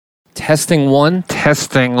Testing one.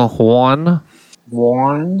 Testing one.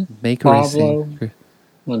 Juan Make Pablo racing.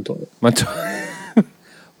 Montoya.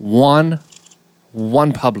 One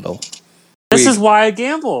Pablo. This is why I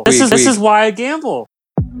gamble. This is why I gamble.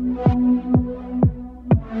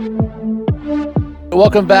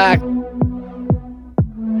 Welcome back.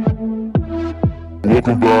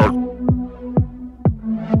 Welcome back.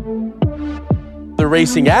 The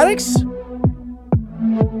Racing Addicts?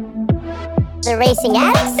 The Racing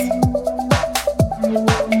Addicts?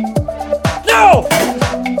 No!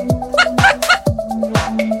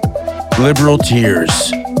 Liberal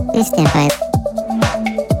tears. Please stand by.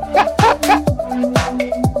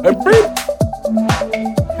 Lip.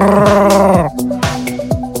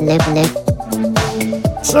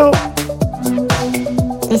 So,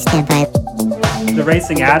 Please stand by. The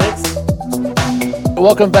Racing Addicts?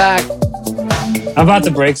 Welcome back. I'm about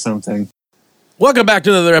to break something. welcome back to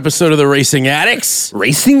another episode of The Racing Addicts.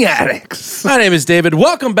 Racing Addicts. My name is David.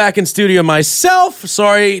 Welcome back in studio myself.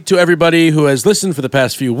 Sorry to everybody who has listened for the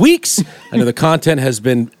past few weeks. I know the content has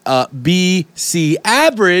been BC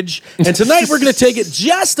average, and tonight we're going to take it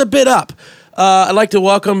just a bit up. I'd like to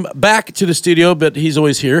welcome back to the studio, but he's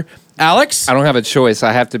always here, Alex. I don't have a choice.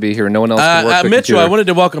 I have to be here. No one else can work the Mitchell, computer. I wanted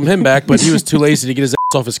to welcome him back, but he was too lazy to get his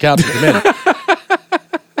ass off his couch and come in.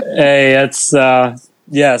 Hey, it's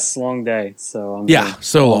yes, long day. So I'm Yeah,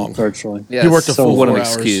 so long. virtually. Yes. You worked a full What 4 an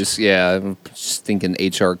hours. excuse. Yeah, I'm stinking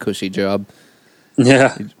HR cushy job.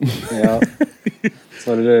 Yeah, yeah, that's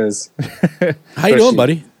what it is. How you doing,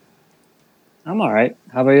 buddy? I'm all right.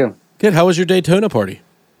 How about you? Good. How was your Daytona party?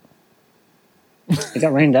 It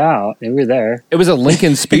got rained out. We were there. It was a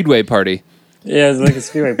Lincoln Speedway party. Yeah, it was like a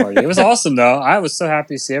speedway party. It was awesome though. I was so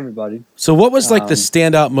happy to see everybody. So, what was like the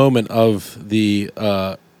standout moment of the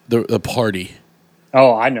party?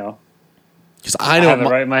 Oh, I know. Because I I know have it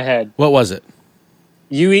right in my head. what was it?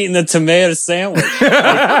 You eating the tomato sandwich.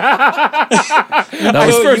 That I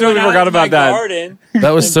was totally forgot about that. Garden that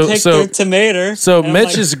was and picked so. the tomato. So and I'm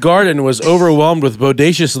Mitch's garden was overwhelmed with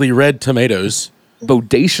bodaciously red tomatoes.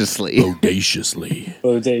 Bodaciously. Bodaciously.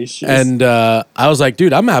 bodacious. And I was like,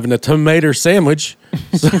 dude, I'm having a tomato sandwich.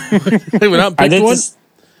 So they went out and I picked did one. this.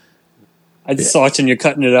 I just watching you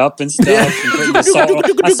cutting it up and stuff. And putting the salt on.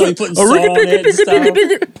 I saw you putting salt on it and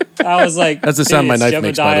stuff. I was like, That's the sound my "It's knife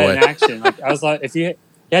makes, by the Jebediah way." in action. Like, I was like, if you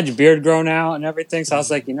had your beard grown out and everything, so I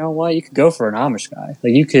was like, you know what? You could go for an Amish guy.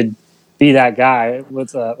 Like you could be that guy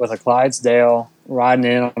with a Clydesdale riding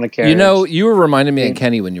in on the carriage. You know, you were reminding me of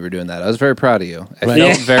Kenny when you were doing that. I was very proud of you. I Right.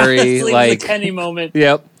 felt very it was like, a Kenny moment.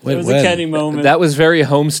 yep. Wait, It was when? a Kenny moment. That was very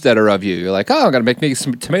homesteader of you. You're like, oh, I'm going to make me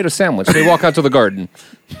some tomato sandwich. They walk out to the garden.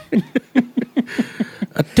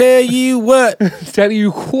 I tell you what. Tell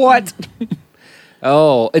you what.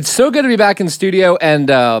 Oh, it's so good to be back in studio.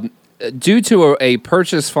 And due to a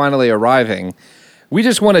purchase finally arriving, we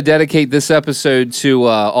just want to dedicate this episode to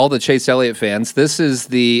all the Chase Elliott fans. This is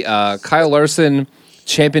the Kyle Larson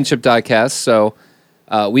Championship diecast. So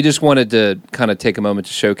we just wanted to kind of take a moment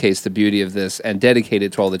to showcase the beauty of this and dedicate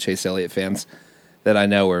it to all the Chase Elliott fans that I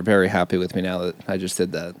know are very happy with me now that I just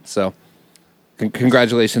did that. So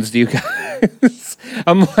congratulations to you guys.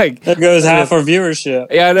 I'm like... There goes half our viewership.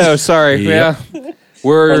 Yeah, I know. Sorry. Yep. Yeah.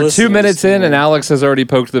 We're Our 2 listeners. minutes in, and Alex has already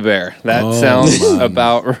poked the bear. That sounds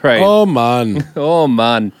about right. Oh, man. Oh,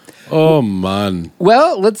 man. Oh, man.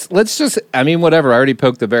 Well, let's just. I mean, whatever. I already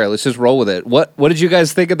poked the bear. Let's just roll with it. What did you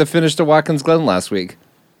guys think of the finish to Watkins Glen last week?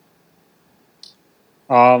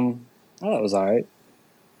 I thought it was all right.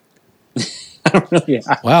 I don't really.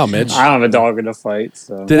 Wow, Mitch. I don't have a dog in a fight,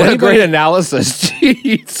 so. Did What a anybody- great analysis.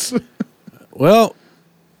 Jeez. Well,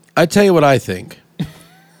 I tell you what I think.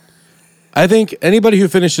 I think anybody who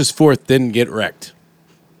finishes fourth didn't get wrecked.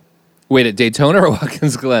 Wait, at Daytona or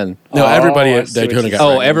Watkins Glen? No, Oh, everybody I at see what Daytona you're got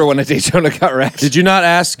Oh, wrecked. everyone at Daytona got wrecked. Did you not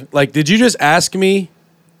ask, did you just ask me,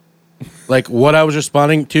 what I was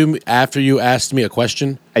responding to after you asked me a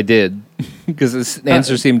question? I did. Because this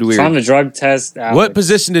answer seemed weird. Trying to drug test Alex. What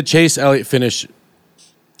position did Chase Elliott finish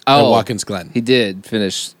at Watkins Glen? He did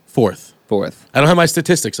finish Fourth. fourth. I don't have my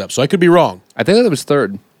statistics up, so I could be wrong. I think that was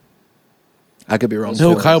third. I could be wrong.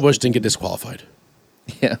 No, too. Kyle Busch didn't get disqualified.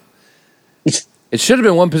 Yeah. It should have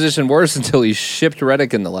been one position worse until he shipped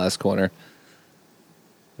Reddick in the last corner.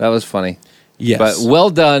 That was funny. Yes. But well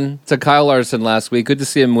done to Kyle Larson last week. Good to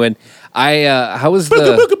see him win. How was the...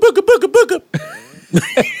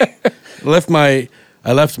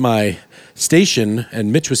 I left my station,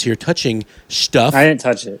 and Mitch was here touching stuff. I didn't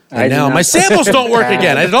touch it. and now my samples don't work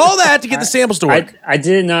again. I did all that to get the samples to work. I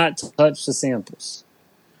did not touch the samples.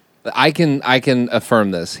 I can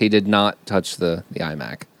affirm this. He did not touch the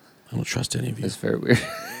iMac. I don't trust any of you. It's very weird.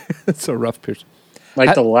 It's a rough picture.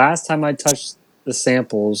 Like the last time I touched the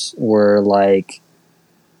samples were like,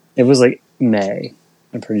 it was like May.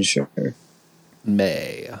 I'm pretty sure.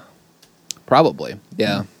 May. Probably.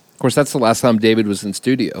 Yeah. Of course, that's the last time David was in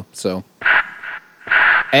studio. So,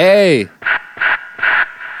 hey,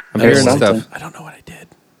 I'm hearing stuff. I don't know what I did.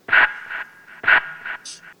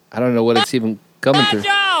 I don't know what it's even coming through.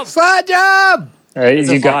 Slide job. Hey,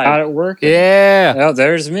 you got it working. Yeah. Oh,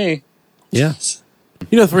 there's me. Yeah.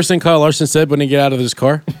 You know the first thing Kyle Larson said when he got out of his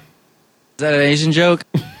car? Is that an Asian joke?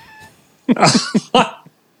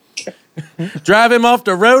 Drive him off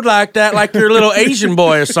the road like that, like you're a little Asian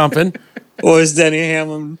boy or something. Was Denny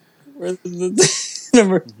Hamlin?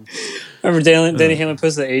 Remember Denny Hamlin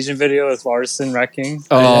posted the Asian video with Larson wrecking?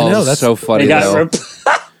 Oh, no, that's so funny. Yeah,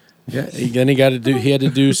 then he had to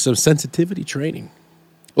do some sensitivity training.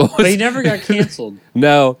 But he never got canceled.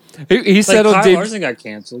 No, he said on Kyle Larson got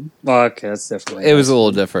canceled. Oh, okay, that's different. It was a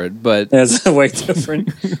little different, but it's way different.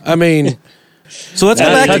 I mean, so let's go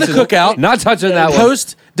back to the cookout. Not touching that one.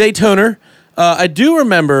 Post Daytona. I do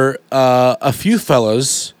remember a few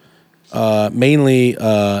fellows, mainly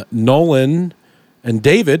Nolan and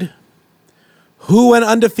David, who went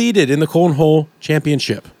undefeated in the Cornhole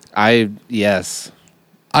Championship. Yes.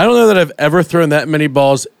 I don't know that I've ever thrown that many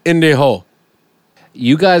balls in the hole.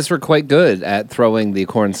 You guys were quite good at throwing the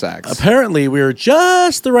corn sacks. Apparently, we were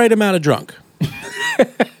just the right amount of drunk.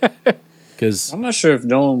 Because I'm not sure if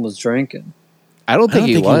Nolan was drinking. I don't think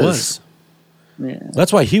he was. Yeah.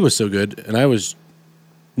 That's why he was so good, and I was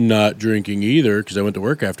not drinking either because I went to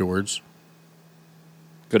work afterwards.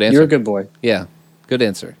 Good answer. You're a good boy. Yeah. Good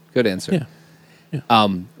answer. Good answer. Yeah.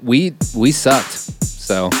 We sucked.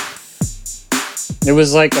 So it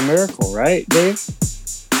was like a miracle, right, Dave?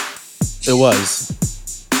 It was.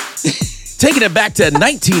 Taking it back to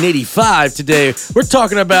 1985 today, we're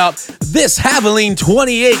talking about this Havoline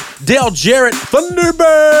 28 Dale Jarrett Thunderbird.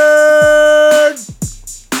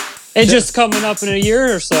 And just coming up in a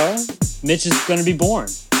year or so, Mitch is going to be born.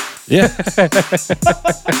 Yeah.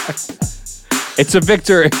 It's a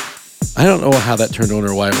victory. I don't know how that turned on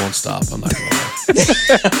or why it won't stop. I'm not going to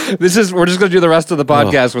lie. We're just going to do the rest of the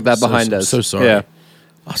podcast with that behind us. So sorry. Yeah.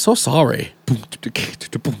 I'm so sorry.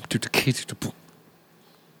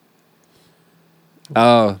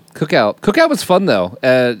 Cookout. Cookout was fun though.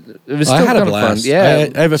 It was still I had a kind of blast. fun. Yeah,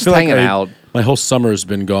 I have a feel like hanging out. My whole summer's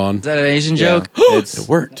been gone. Is that an Asian joke? It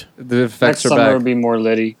worked. The effects Next are summer back. will be more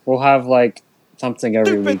litty. We'll have like something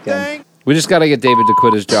every weekend. We just got to get David to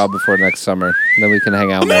quit his job before next summer. Then we can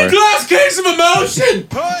hang out more. Glass case of emotion.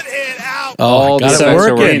 Put it out. Oh, the got effects it are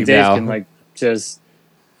working. working And Dave now. can like just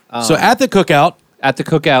So at the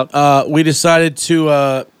cookout, we decided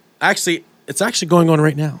to it's actually going on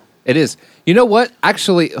right now. It is. You know what?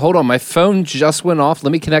 Actually, hold on. My phone just went off.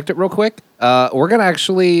 Let me connect it real quick. We're going to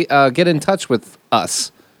actually get in touch with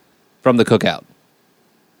us from the cookout.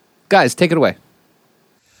 Guys, take it away.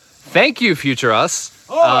 Thank you, future us.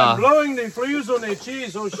 Oh, I'm blowing the fleas on the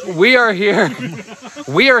cheese. Oh, shit. We are here.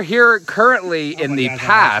 We are here currently in the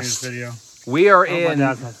past. We are in.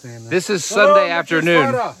 This is Sunday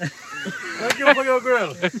afternoon. Thank you for your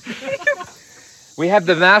grill. We have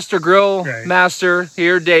the master grill master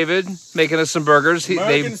here, David, making us some burgers.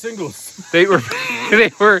 Singles. They were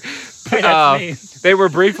they were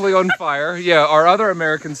briefly on fire. Yeah, our other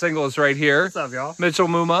American single is right here. What's up, y'all? Mitchell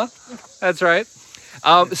Muma. That's right.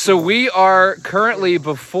 So we are currently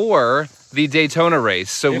before the Daytona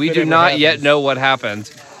race, so we do not yet know what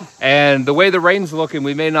happened. And the way the rain's looking,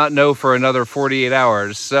 we may not know for another 48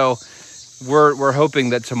 hours. So we're hoping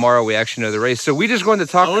that tomorrow we actually know the race. So we just going to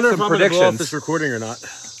talk some predictions. I wonder if I'm going to blow off this recording or not.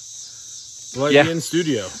 Will I be in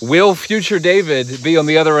studio? Will future David be on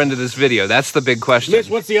the other end of this video? That's the big question. Mitch,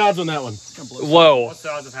 what's the odds on that one? Low. What's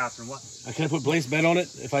the odds of happening? What? Can I put Blaze bet on it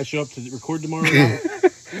if I show up to record tomorrow?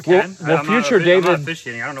 Well, future David. I'm not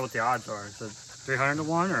officiating. I don't know what the odds are. Is it 300 to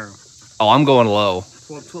 1 or? Oh, I'm going low.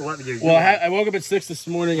 Well, I woke up at 6 this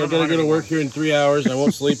morning. I got to go to work here in 3 hours. I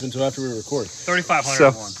won't sleep until after we record.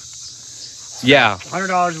 3,500 to 1. Yeah.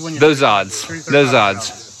 $100 when you. Those odds. Those odds.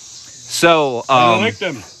 So, I don't like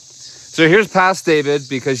them. So here's past David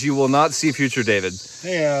because you will not see future David.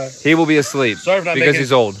 Hey, he will be asleep because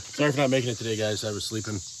he's old. Sorry for not making it today, guys. I was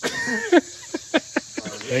sleeping.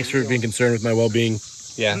 Thanks for being concerned with my well-being.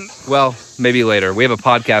 Yeah. Well, maybe later. We have a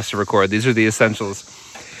podcast to record. These are the essentials.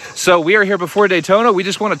 So we are here before Daytona. We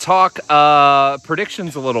just want to talk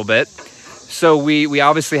predictions a little bit. So we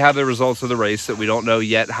obviously have the results of the race that we don't know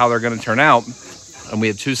yet how they're going to turn out. And we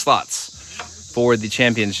have 2 slots for the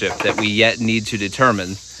championship that we yet need to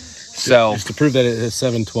determine. So just to prove that it's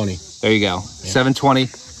 7:20. There you go. Yeah.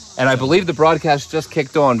 7:20. And I believe the broadcast just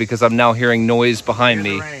kicked on because I'm now hearing noise behind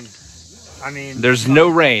me. I mean, There's no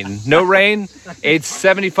rain. No rain. It's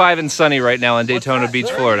 75 and sunny right now in Daytona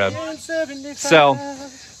Beach, Florida. So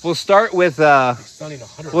we'll start with who's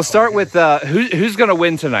going to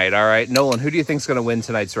win tonight. All right, Nolan. Who do you think's going to win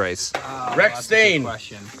tonight's race? Rex Stain.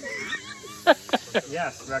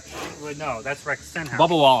 yes, Rex. Well, no, that's Rex Stenhouse.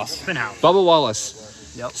 Bubba Wallace. Stenhouse. Bubba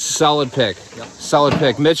Wallace. Yep. Solid pick. Solid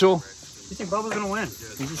pick. Mitchell. You think Bubba's gonna win?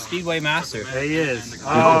 He's a speedway master. Yeah, he is.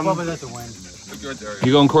 Bubba doesn't win.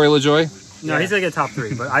 You going Corey LaJoie? No, he's gonna get top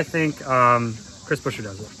 3, but I think Chris Buescher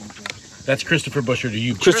does it. That's Christopher Buescher to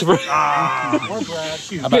you. Christopher. Or Brad.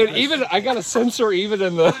 Dude, even I got a sensor even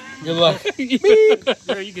in the. Good luck. You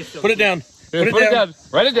can still Put it down. Put it down.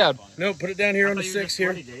 Write it down. No, put it down here on the 6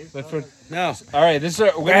 here. No. All right, this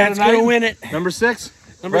is Brad's going to win it. Number 6.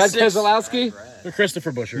 Number Brad 6. Keselowski. For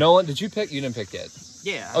Christopher Buescher. Nolan, did you pick? You didn't pick yet.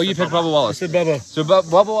 Yeah. Oh, you picked Bubba Wallace. I said Bubba. So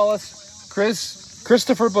Bubba Wallace,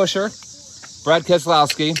 Christopher Buescher, Brad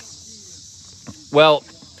Keselowski. Well,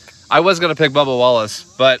 I was going to pick Bubba Wallace,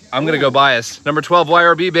 but I'm going to go biased. Number 12,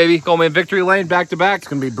 YRB, baby. Going in victory lane, back to back. It's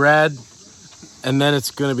going to be Brad, and then it's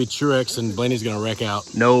going to be Truex, and Blaney's going to wreck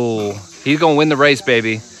out. No, he's going to win the race,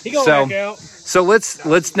 baby. He going to wreck out. So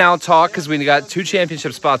let's now talk because we got 2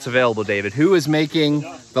 championship spots available, David. Who is making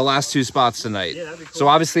the last 2 spots tonight? Yeah, that'd be cool. So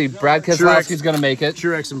obviously Brad Keselowski's going to make it.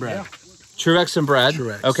 Truex and Brad. Truex and Brad.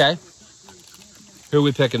 Truex. Okay. Who are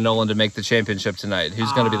we picking, Nolan, to make the championship tonight?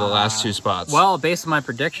 Who's going to be the last 2 spots? Well, based on my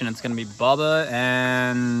prediction, it's going to be Bubba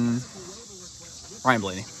and Ryan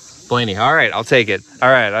Blaney. Blaney. All right, I'll take it. All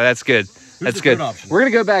right, that's good. That's the good. third option? We're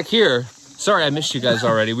going to go back here. Sorry, I missed you guys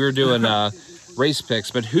already. We were doing race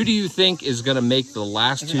picks, but who do you think is going to make the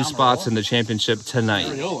last 2 spots in the championship tonight?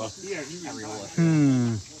 I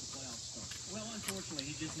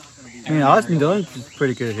mean, Austin Dillon's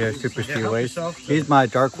pretty good here, super speedways. He's my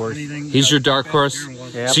dark horse He's your dark horse?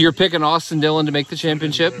 Yep. So you're picking Austin Dillon to make the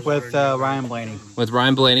championship? with Ryan Blaney. With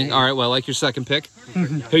Ryan Blaney. All right, well, I like your second pick.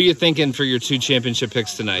 Who are you thinking for your 2 championship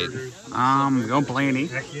picks tonight? Go Blaney.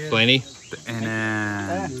 Blaney? And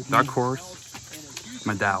then Dark Horse,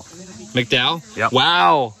 McDowell. McDowell? Yep.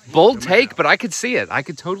 Wow. Bold take, but I could see it. I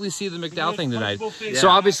could totally see the McDowell thing tonight. So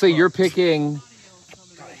obviously you're picking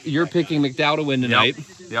McDowell to win tonight.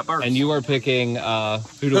 Yep. And you are picking who to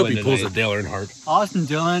Hope win he pulls a tonight? Dale Earnhardt. Austin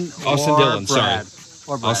Dillon. Austin or Dillon, Brad. sorry.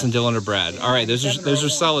 Or Brad. Austin Dillon or Brad. All right, those are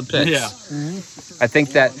solid picks. Yeah. I think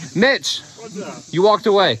that Mitch, you walked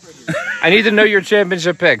away. I need to know your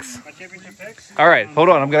championship picks. My championship picks? All right, hold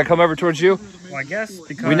on. I'm going to come over towards you. Well, I guess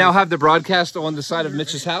because We now have the broadcast on the side of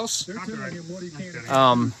Mitch's house.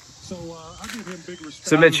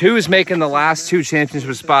 So Mitch, who is making the last 2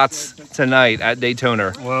 championship spots tonight at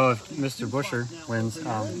Daytona? Well, if Mr. Buescher wins,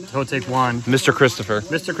 he'll take 1. Mr. Christopher.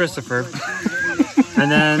 Mr. Christopher. And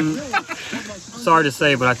then, sorry to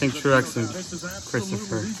say, but I think Truex and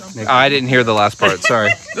Christopher make I didn't hear the last part.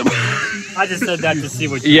 Sorry. I just said that to see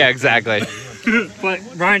what you Yeah, exactly. But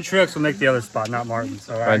Ryan Truex will make the other spot, not Martin.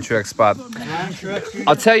 So Ryan Truex spot.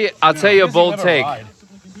 I'll tell you a bold take.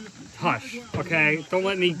 hush, okay? Don't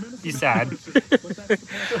let me be sad.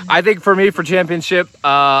 I think for me, for championship,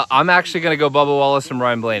 I'm actually going to go Bubba Wallace and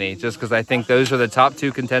Ryan Blaney, just because I think those are the top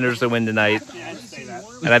 2 contenders to win tonight.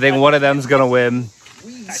 And I think one of them's going to win.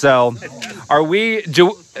 So,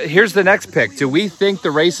 here's the next pick. Do we think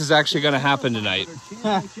the race is actually going to happen tonight?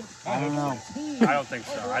 I don't know. I don't think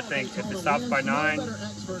so. I think if it stops by 9,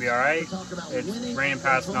 we'll be all right. It's raining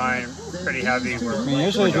past 9, pretty heavy. I mean,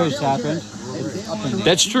 usually this happens. It's up and down.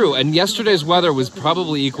 That's true. And yesterday's weather was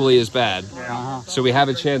probably equally as bad. So we have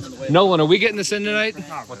a chance. Nolan, are we getting this in tonight?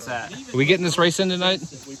 What's that? Are we getting this race in tonight?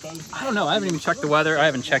 I don't know. I haven't even checked the weather. I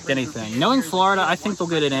haven't checked anything. Knowing Florida, I think they'll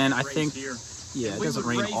get it in. I think, yeah, it doesn't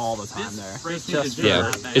rain all the time there. It's just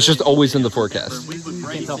Yeah. It's just always in the forecast. you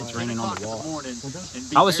can't tell if it's raining on the wall.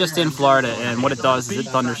 I was just in Florida, and what it does is it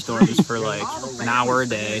thunderstorms for like an hour a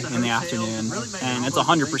day in the afternoon, and it's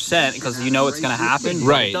 100% because you know it's going to happen. but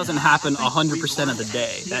Right. It doesn't happen 100% of the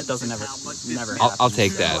day. That doesn't never happen. I'll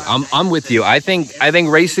take that. I'm with you. I think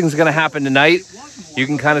racing's going to happen tonight. You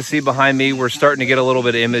can kind of see behind me, we're starting to get a little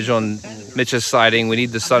bit of image on Mitch's siding. We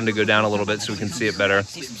need the sun to go down a little bit so we can see it better.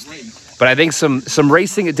 But I think some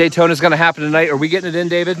racing at Daytona is going to happen tonight. Are we getting it in,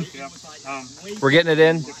 David? We're getting it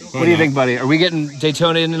in? What do you think, buddy? Are we getting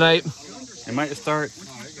Daytona in tonight? It might start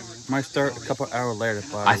a couple hours later.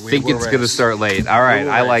 But I think it's going to start late. All right,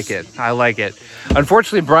 I like it.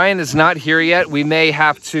 Unfortunately, Brian is not here yet. We may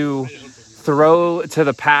have to throw to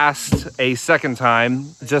the past a second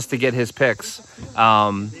time just to get his picks.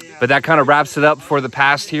 But that kind of wraps it up for the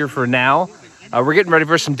past here for now. We're getting ready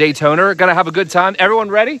for some Daytona. Gonna have a good time. Everyone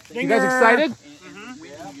ready? You guys excited?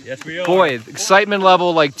 Yes, we are. Boy, excitement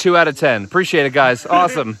level like 2 out of 10. Appreciate it, guys.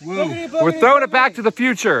 Awesome. We're throwing it back to the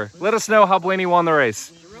future. Let us know how Blaney won the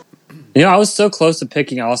race. You know, I was so close to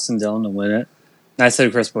picking Austin Dillon to win it. And I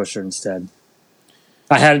said Chris Buescher instead.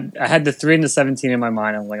 I had the 3 and the 17 in my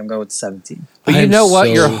mind. I'm like, I'm going with the 17. But you I'm know what?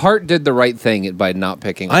 so- Your heart did the right thing by not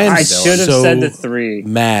picking. I am I Austin should have so said the 3.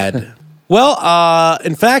 mad. Well,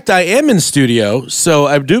 in fact, I am in studio, so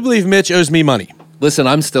I do believe Mitch owes me money. Listen,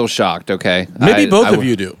 I'm still shocked. Okay, Maybe both of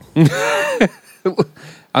you do.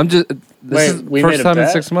 I'm just. This is we first made a time in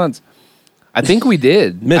bet? 6 months. I think we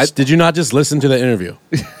did. Mitch, did you not just listen to the interview?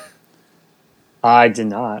 I did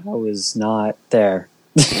not. I was not there.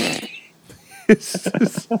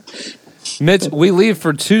 Mitch, we leave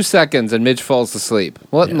for 2 seconds and Mitch falls asleep.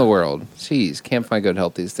 What in the world? Jeez, can't find good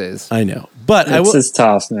help these days. I know, but It's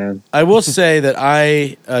tough, man. I will say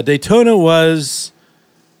that Daytona was.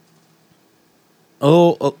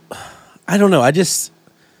 I don't know.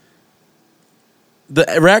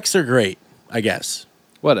 The wrecks are great, I guess,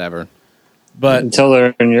 Whatever. but Until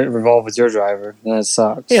they're involved with your driver, then it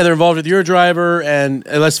sucks. yeah, they're involved with your driver, and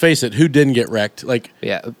let's face it, who didn't get wrecked? Like,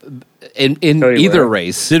 Yeah. In Cody either Ware.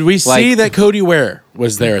 race. did we see Like- that Cody Ware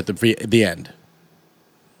was there at the end?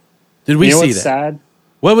 Did we You know see what's that? sad?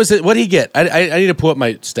 What was it? What did he get? I need to pull up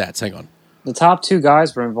my stats. Hang on. The top 2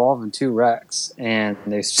 guys were involved in 2 wrecks, and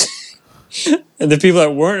they and the people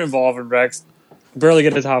that weren't involved in wrecks barely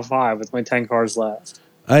get the top 5 with my 10 cars left.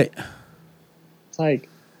 It's like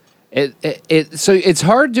So it's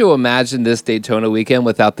hard to imagine this Daytona weekend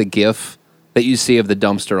without the GIF that you see of the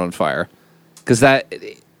dumpster on fire, because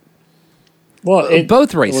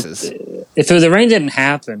both races. If the rain didn't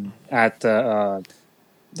happen at the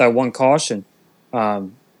that one caution,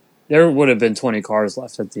 there would have been 20 cars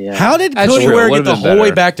left at the end. How did That's Cody true. Ware Would've get the been whole way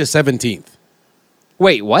better. back to 17th?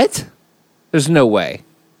 Wait, what? There's no way.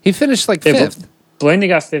 He finished like Yeah, but 5th. Blaney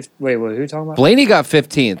got 5th. Wait, who are you talking about? Blaney got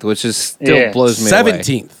 15th, which is still Yeah. blows me away.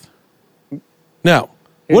 17th. No.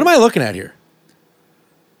 What am I looking at here?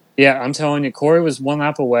 Yeah, I'm telling you, Corey was 1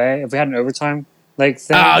 lap away. If we had an overtime thing,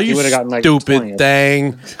 Oh, he you would have gotten like stupid 20th.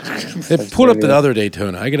 thing. They pulled up pretty the good. other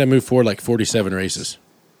Daytona. I got to move forward like 47 races.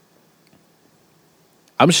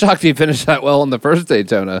 I'm shocked he finished that well in the first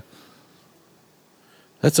Daytona.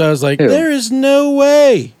 That's why I was like, Who? there is no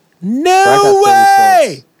way. Brad No got way.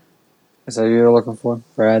 36. Is that who you were looking for,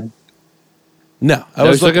 Brad? No, I No,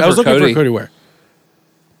 was he's looking looking for Cody. for Cody Ware.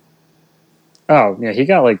 Oh, yeah, he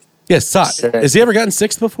got like Yes, suck. Sixth. Has he ever gotten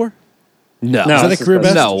 6th before? No. No, Is that this a is career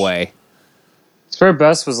best. best? No way. his career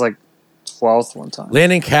best was like 12th one time.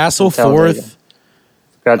 Landon Castle, Talladega. 4th.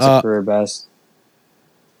 Got Uh, to career best.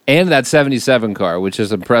 And that 77 car, which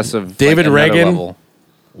is impressive. David like, another Reagan. level.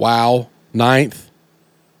 Wow. 9th.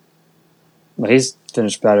 Well, he's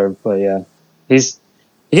finished better, but yeah, he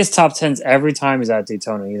gets top 10s every time he's at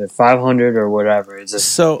Daytona, either 500 or whatever. It's just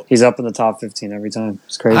So he's up in the top 15 every time.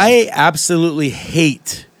 It's crazy. I absolutely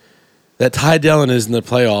hate that Ty Dillon is in the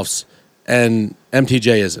playoffs and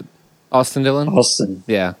MTJ isn't. Austin Dillon? Austin.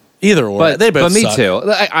 Yeah. Either or. But, they both but me suck. too.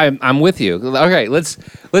 I'm with you. Okay, let's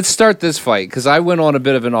start this fight because I went on a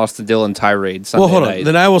bit of an Austin Dillon tirade Sunday Well, hold on. night.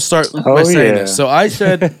 Then I will start Oh, by saying yeah. this. So I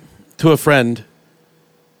said to a friend,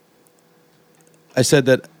 I said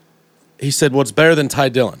that he said, "What's better than Ty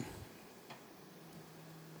Dillon?"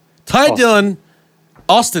 Ty Dillon,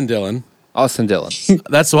 Austin Dillon. Austin Dillon.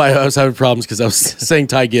 That's why I was having problems because I was saying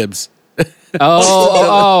Ty Gibbs.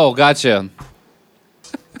 Oh, gotcha.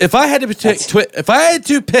 If I had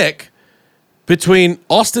to pick between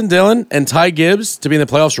Austin Dillon and Ty Gibbs to be in the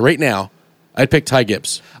playoffs right now, I'd pick Ty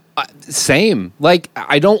Gibbs. Same. Like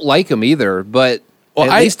I don't like him either, but Well,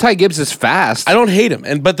 at least Ty Gibbs is fast. I don't hate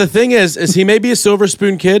him, but the thing is he may be a silver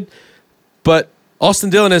spoon kid, but Austin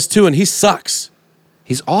Dillon is too, and he sucks.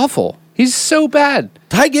 He's awful. He's so bad.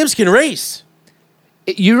 Ty Gibbs can race.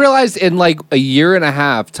 You realize in like a year and a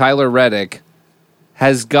half, Tyler Reddick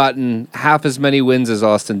has gotten half as many wins as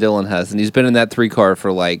Austin Dillon has, and he's been in that 3 car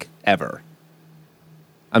for like ever.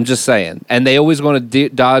 I'm just saying. And they always want to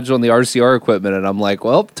dodge on the RCR equipment, and I'm like,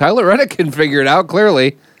 well, Tyler Reddick can figure it out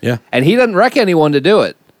clearly. Yeah. And he doesn't wreck anyone to do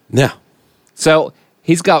it. Yeah. So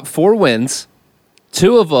he's got 4 wins.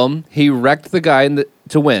 2 of them, he wrecked the guy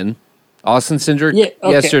to win. Austin Cindric Yeah,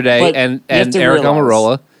 okay, yesterday but and you have to Eric realize-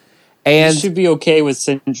 Almirola. You And should be okay with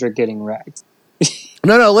Cindric getting wrecked.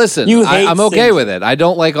 no, listen, You hate I'm okay Cindric. with it. I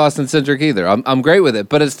don't like Austin Cindric either. I'm great with it,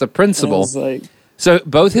 but it's the principle. It's like, So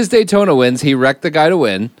both his Daytona wins, he wrecked the guy to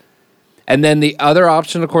win. And then the other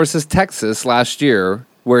option, of course, is Texas last year,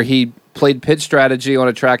 where he played pit strategy on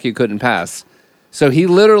a track you couldn't pass. So he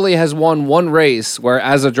literally has won 1 race where,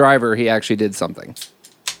 as a driver, he actually did something.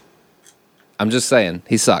 I'm just saying,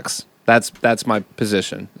 he sucks. That's my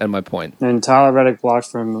position and my point. And Tyler Reddick blocked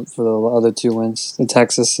for him for the other 2 wins, the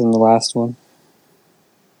Texas and the last one.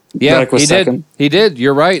 Yeah, Reddick was he second. did. He did.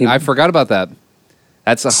 You're right. I forgot about that.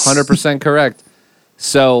 That's 100% correct.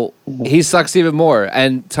 So he sucks even more.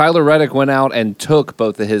 And Tyler Reddick went out and took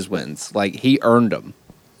both of his wins. Like, he earned them.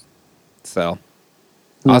 So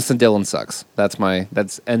Austin Dillon sucks.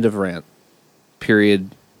 That's end of rant.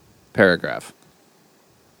 Period. Paragraph.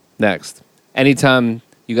 Next. Anytime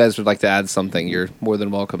you guys would like to add something, you're more than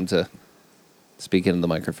welcome to speak into the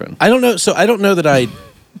microphone. I don't know. So I don't know that I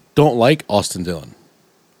don't like Austin Dillon.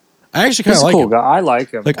 I actually kind of like cool him. Guy. I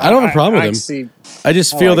like him. Like, I don't have a problem with him. I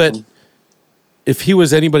just feel that if he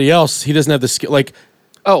was anybody else, he doesn't have the skill. Like,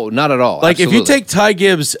 oh, not at all. Like, Absolutely. if you take Ty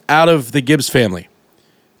Gibbs out of the Gibbs family,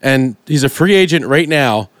 and he's a free agent right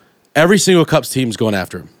now, every single Cubs team's going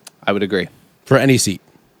after him. I would agree. For any seat.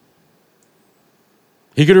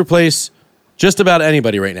 He could replace just about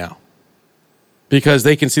anybody right now because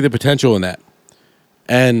they can see the potential in that.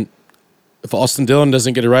 And if Austin Dillon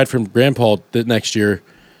doesn't get a ride from Grandpa next year,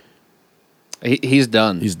 he's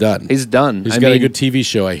done. He's done. He's done. He's got a good TV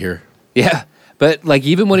show, I hear. Yeah, but like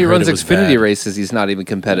even when he runs Xfinity bad. races, he's not even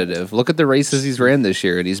competitive. Look at the races he's ran this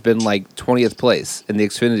year, and he's been like 20th place in the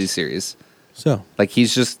Xfinity series. So, like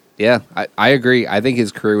he's just, yeah, I agree. I think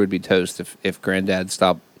his career would be toast if Granddad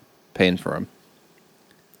stopped paying for him.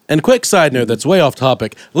 And quick side note, that's way off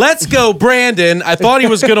topic. Let's go, Brandon. I thought he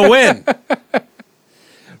was going to win.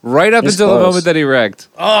 Right up until the moment that he wrecked.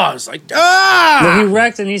 Oh, I was like, ah! But he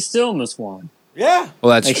wrecked and he still almost won. Yeah.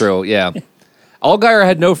 Well, that's true, yeah. Allgaier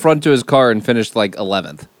had no front to his car and finished like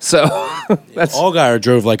 11th. So that's Allgaier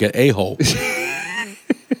drove like an a-hole.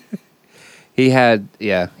 He had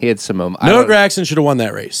some moments. Noah Gragson should have won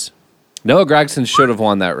that race. Noah Gragson should have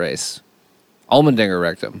won that race. Allmendinger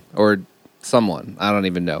wrecked him. Or someone. I don't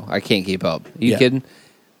even know. I can't keep up. Are you kidding?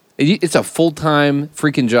 It's a full-time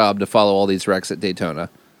freaking job to follow all these wrecks at Daytona.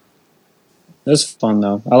 It was fun,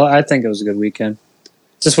 though. I think it was a good weekend.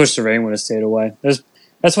 Just wish the rain would have stayed away.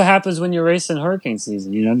 That's what happens when you're racing hurricane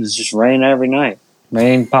season. You know, there's just rain every night.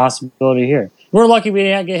 Rain possibility here. We're lucky we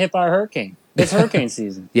didn't get hit by a hurricane. It's hurricane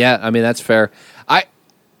season. Yeah, I mean, that's fair.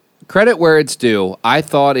 Credit where it's due. I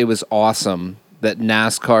thought it was awesome that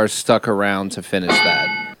NASCAR stuck around to finish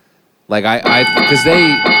that. Like, because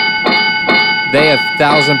they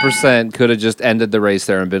 1,000% could have just ended the race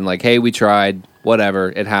there and been like, hey, we tried. Whatever,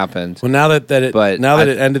 it happened. Well, now that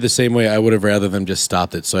it ended the same way, I would have rather them just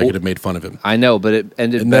stopped it so I could have made fun of him. I know, but it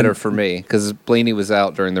ended better for me because Blaney was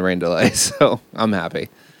out during the rain delay, so I'm happy.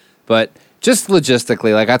 But just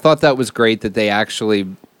logistically, like I thought that was great that they actually.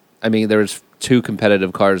 I mean, there was 2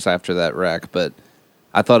 competitive cars after that wreck, but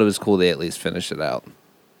I thought it was cool they at least finished it out.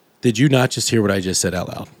 Did you not just hear what I just said out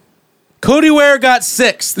loud? Cody Ware got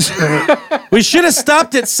 6th. We should have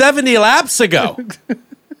stopped it 70 laps ago.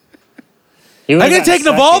 I could have taken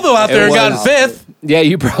the Volvo out there and gotten 5th. Yeah,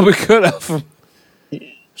 you probably could have.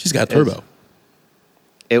 She's got turbo.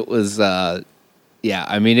 It was, I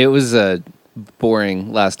mean, it was a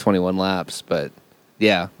boring last 21 laps, but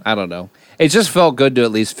yeah, I don't know. It just felt good to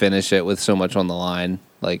at least finish it with so much on the line.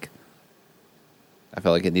 Like, I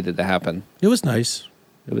felt like it needed to happen. It was nice.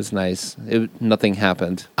 It was nice. Nothing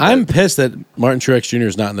happened. I'm pissed that Martin Truex Jr.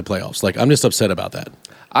 is not in the playoffs. Like, I'm just upset about that.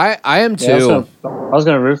 I am too. I was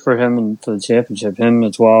going to root for him and for the championship. Him,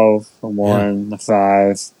 the 12, the 1, the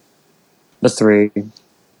 5, the 3,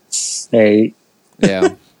 8.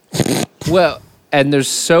 Yeah. Well, and there's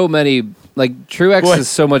so many. Like, Truex is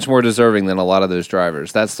so much more deserving than a lot of those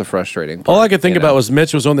drivers. That's the frustrating part. All I could think about was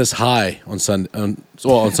Mitch was on this high on Sunday.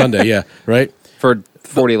 On Sunday, yeah, right? For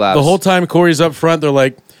 40 laps. The whole time Corey's up front, they're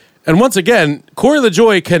like, and once again, Corey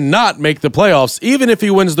LaJoie cannot make the playoffs, even if he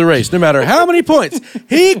wins the race, no matter how many points.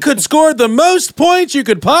 He could score the most points you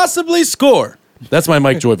could possibly score. That's my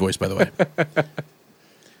Mike Joy voice, by the way.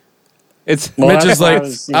 Mitch is like,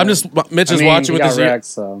 Mitch is watching with his wrecked,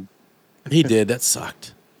 so. He did. That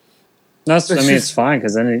sucked. It's fine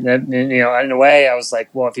because then, in a way, I was like,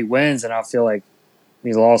 well, if he wins, then I'll feel like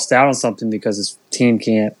he lost out on something because his team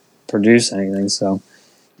can't produce anything. So,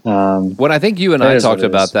 when I think you and I talked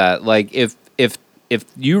about that, like if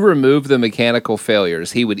you remove the mechanical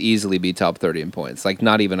failures, he would easily be top 30 in points. Like,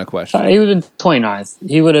 not even a question. He would have been 29th.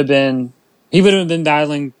 He would have been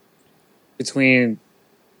battling between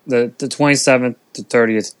the 27th to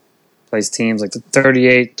 30th place teams, like the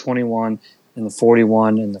 38, 21. And the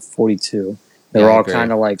 41 and the 42. They were all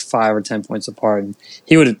kind of like 5 or 10 points apart. And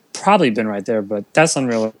he would have probably been right there, but that's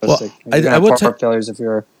unrealistic. Well, I would failures if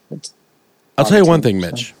you're. I'll tell you one thing,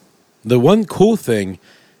 Mitch. The one cool thing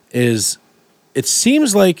is it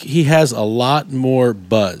seems like he has a lot more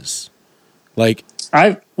buzz Like he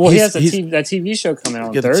has that TV show coming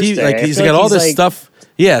out on Thursday. He's got all this stuff.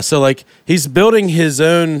 Yeah, so like he's building his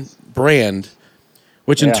own brand,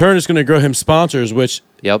 which in turn is going to grow him sponsors, which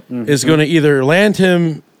is going to either land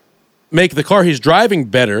him, make the car he's driving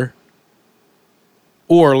better,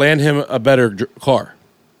 or land him a better car.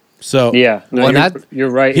 So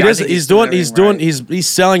you're right. He's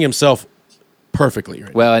selling himself perfectly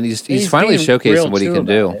right now. And he's finally showcasing what he can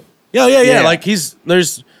do. Yeah. Like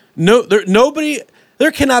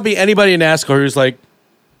there cannot be anybody in NASCAR who's like,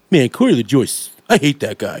 man, Corey LaJoie, I hate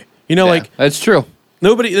that guy. That's true.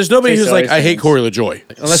 There's nobody who's like, I hate Corey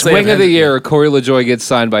LaJoie. Swing of the year, Corey LaJoie gets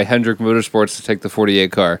signed by Hendrick Motorsports to take the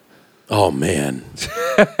 48 car. Oh, man. Is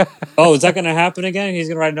that going to happen again? He's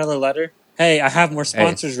going to write another letter? Hey, I have more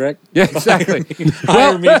sponsors, Rick. Yeah, exactly.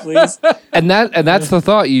 Hire me, please. And that's the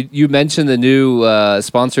thought. You mentioned the new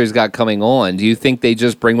sponsor he's got coming on. Do you think they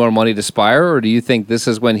just bring more money to Spire, or do you think this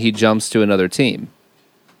is when he jumps to another team?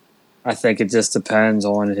 I think it just depends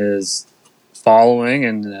on his following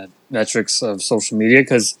and the metrics of social media,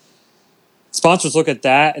 because sponsors look at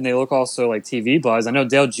that, and they look also like TV buzz. I know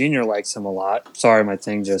Dale Jr. likes him a lot. Sorry, I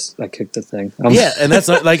kicked the thing. And that's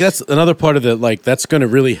that's another part of that's going to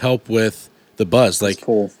really help with the buzz. Like,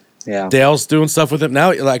 cool. Yeah, Dale's doing stuff with him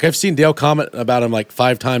now. Like, I've seen Dale comment about him like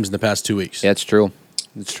 5 times in the past 2 weeks. Yeah, it's true.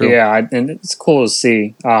 It's true. Yeah, and it's cool to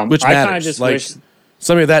see. Which matters. I kind of just wish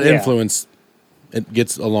somebody of that influence, it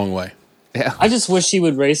gets a long way. Yeah, I just wish he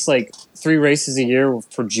would race like 3 races a year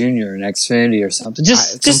for Junior and Xfinity or something,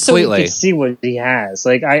 just so we can see what he has.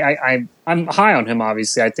 Like I'm high on him.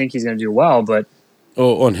 Obviously, I think he's going to do well, but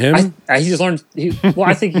on him, he's learned.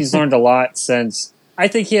 I think he's learned a lot since. I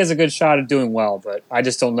think he has a good shot at doing well, but I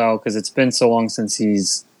just don't know because it's been so long since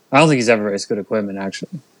I don't think he's ever raced good equipment.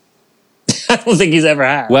 Actually, I don't think he's ever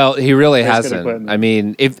had. Well, he really hasn't. I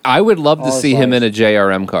mean, if I would love to see him in a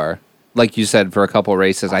JRM car. Like you said, for a couple of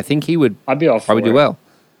races, I think he would. I'd be all for probably do well.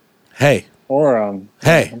 Hey,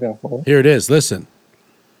 hey, here it is. Listen,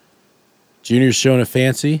 Junior's showing a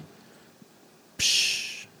fancy.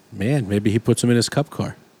 Psh, man, maybe he puts him in his cup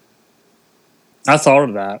car. I thought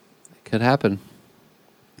of that. It could happen.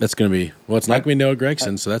 That's going to be it's not going to be Noah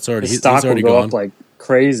Gragson, so that's already his stock he's already will go gone. up like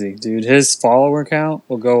crazy, dude. His follower count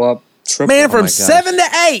will go up triple. Man, from 7 to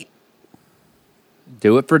 8.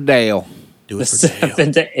 Do it for Dale. Do it for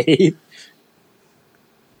 7 to 8.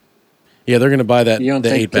 Yeah, they're going to buy the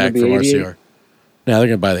 8-pack from RCR. No, they're going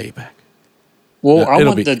to buy the 8-pack. Well, I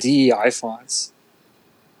want the DEI fonts.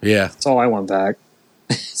 Yeah. That's all I want back.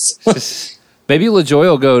 Maybe LaJoie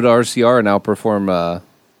will go to RCR and outperform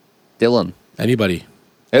Dillon. Anybody.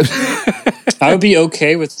 I would be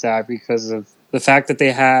okay with that because of the fact that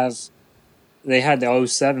they had the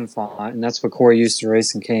 07 font, and that's what Corey used to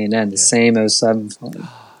race in K&N, the same 07 font.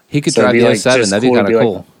 He could drive the 07. That'd be kind of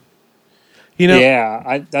cool.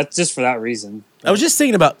 That's just for that reason. I was just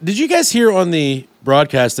thinking about, did you guys hear on the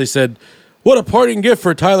broadcast, they said, what a parting gift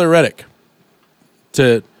for Tyler Reddick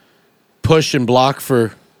to push and block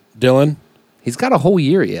for Dillon? He's got a whole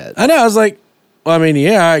year yet. I know. I was like, well, I mean,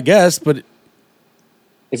 yeah, I guess, but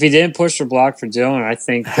if he didn't push or block for Dillon, I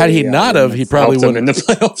think had he not have, he probably would in the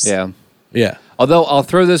playoffs. Yeah. Although I'll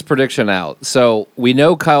throw this prediction out. So we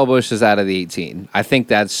know Kyle Busch is out of the 18. I think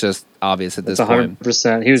that's just obvious at this point.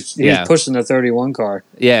 100%. He was pushing the 31 car.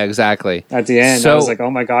 Yeah, exactly. At the end, I was like, oh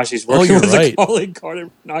my gosh, he's working with the colleague car. They're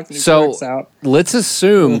knocking his tracks out. Let's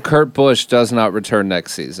assume Kurt Busch does not return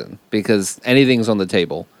next season because anything's on the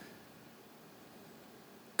table.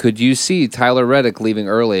 Could you see Tyler Reddick leaving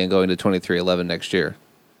early and going to 23-11 next year?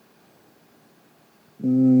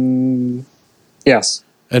 Yes.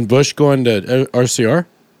 And Busch going to RCR?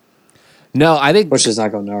 No, I think Busch is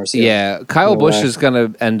not going to RCR. Yeah, Kyle Busch is going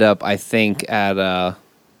to end up, I think, at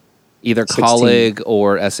either 16. Colleague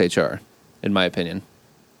or SHR, in my opinion.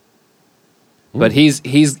 But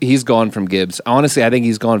he's gone from Gibbs. Honestly, I think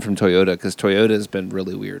he's gone from Toyota because Toyota has been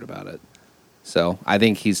really weird about it. So I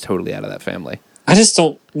think he's totally out of that family. I just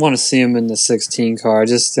don't want to see him in the 16 car. I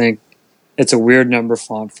just think it's a weird number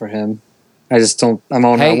font for him. I just don't. I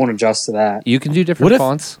won't adjust to that. You can do different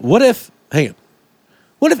fonts. What if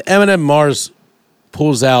Eminem Mars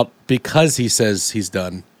pulls out because he says he's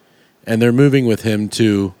done, and they're moving with him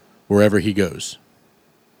to wherever he goes?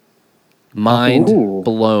 Mind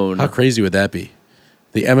blown. How crazy would that be?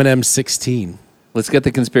 The Eminem 16. Let's get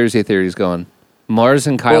the conspiracy theories going. Mars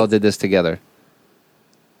and Kyle did this together.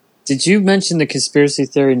 Did you mention the conspiracy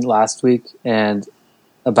theory last week and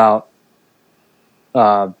about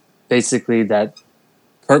basically that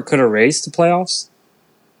Kurt could have raced the playoffs,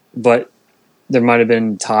 but there might have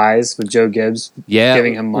been ties with Joe Gibbs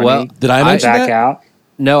giving him money? Well, did I mention back that? out?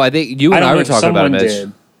 No, I think you and I were talking about it, Mitch.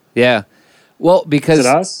 Did. Yeah. Well, Is because it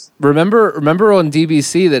us? remember on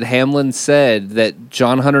DBC that Hamlin said that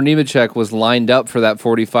John Hunter Nemechek was lined up for that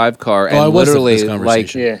 45 car, and I was at literally this like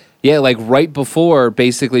conversation. Yeah. like right before,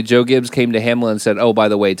 basically Joe Gibbs came to Hamlin and said, "Oh, by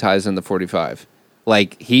the way, Ty's in the 45."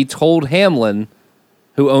 Like he told Hamlin,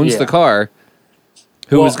 who owns the car,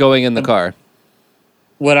 who was going in the car.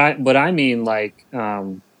 What I mean, like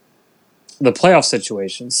the playoff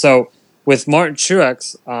situation. So with Martin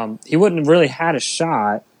Truex, he wouldn't have really had a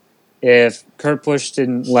shot if Kurt Busch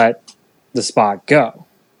didn't let the spot go.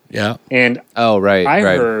 Yeah. And I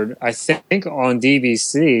heard, I think on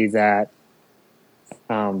DBC that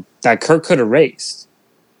that Kurt could have raced,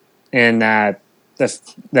 and that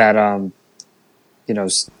you know,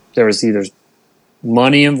 there was either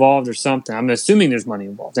money involved or something. I'm assuming there's money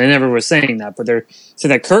involved. They never were saying that, but they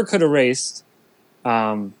said that Kurt could have raced,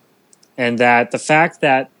 and that the fact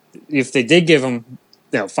that if they did give him,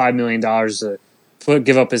 $5 million to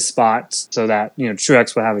give up his spot so that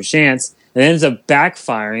Truex would have a chance, it ends up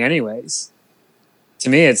backfiring anyways. To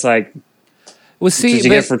me, it's like, you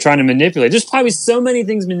get for trying to manipulate. There's probably so many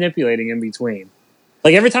things manipulating in between.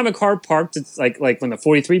 Like every time a car parked, it's like when the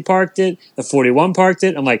 43 parked it, the 41 parked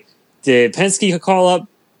it. I'm like, did Penske call up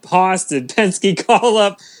Haas? Did Penske call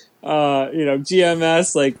up,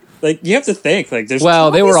 GMS? Like you have to think. Like there's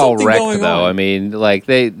they were all wrecked On. though. I mean, like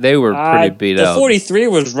they were pretty beat up. The 43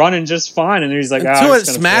 was running just fine, and he's like, until it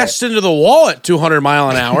smashed into the wall at 200 mile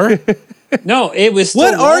an hour. No, it was. Still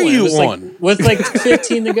what are rolling. you on? With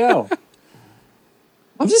 15 to go.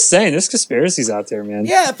 I'm just saying, there's conspiracies out there, man.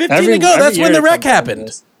 Yeah, 15 to go. That's when the wreck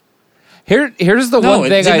happened. Here's the one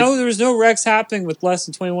thing there was no wrecks happening with less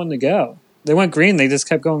than 21 to go. They went green. They just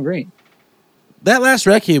kept going green. That last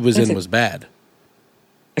wreck he was in was bad.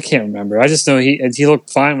 I can't remember. I just know he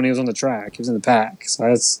looked fine when he was on the track. He was in the pack. So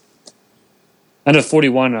that's. I know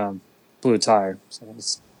 41 blew a tire. So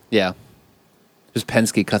just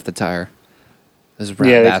Penske cut the tire. Those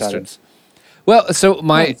rat bastards. Well, so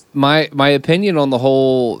my opinion on the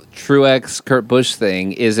whole Truex Kurt Busch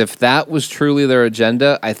thing is, if that was truly their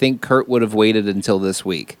agenda, I think Kurt would have waited until this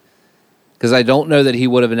week, because I don't know that he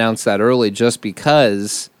would have announced that early. Just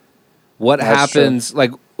because what happens,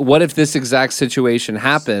 like what if this exact situation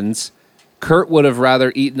happens? Kurt would have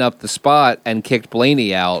rather eaten up the spot and kicked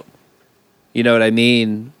Blaney out. You know what I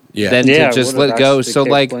mean? Yeah. Than to just let it go. So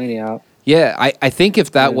like, Blaney out. Yeah, I think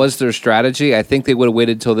if that was their strategy, I think they would have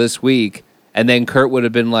waited till this week. And then Kurt would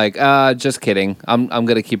have been like, just kidding. I'm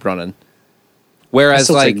going to keep running. Whereas,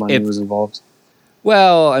 like, money was involved.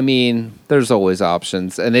 Well, I mean, there's always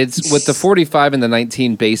options. And it's with the 45 and the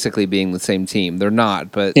 19 basically being the same team. They're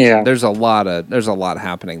not, but there's a lot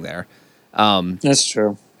happening there. That's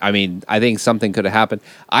true. I mean, I think something could have happened.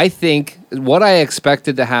 I think what I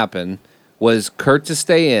expected to happen was Kurt to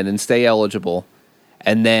stay in and stay eligible.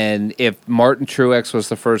 And then if Martin Truex was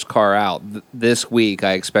the first car out this week,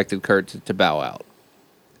 I expected Kurt to bow out.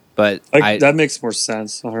 But that makes more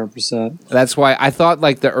sense, 100%. That's why I thought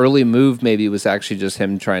like the early move maybe was actually just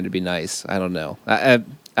him trying to be nice. I don't know.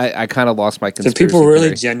 I kind of lost my conspiracy. Are people really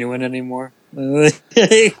theory. genuine anymore? I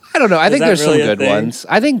don't know. I think there's some really good ones.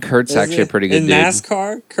 I think Kurt's actually a pretty good dude. In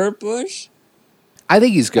NASCAR, Kurt Busch? I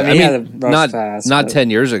think he's good. I mean, not 10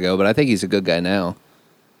 years ago, but I think he's a good guy now.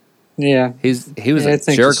 Yeah. He was a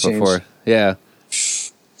jerk before. Yeah.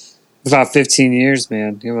 About 15 years,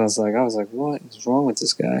 man. I was like, what is wrong with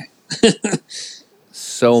this guy?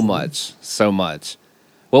 So much.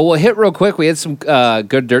 Well, we'll hit real quick. We had some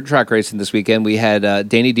good dirt track racing this weekend. We had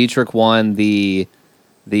Danny Dietrich won the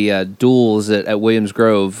duels at Williams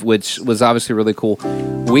Grove, which was obviously really cool.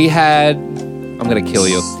 We had, I'm going to kill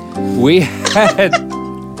you. We had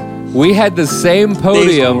the same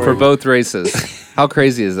podium for both races. How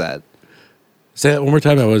crazy is that? Say that one more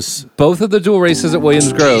time. Both of the dual races at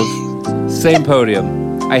Williams Grove, same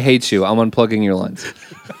podium. I hate you. I'm unplugging your lines.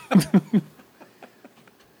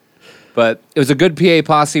 But it was a good PA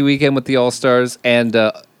Posse weekend with the All-Stars. And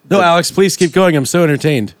no, Alex, please keep going. I'm so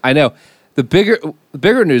entertained. I know. The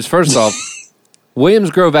bigger news, first off, Williams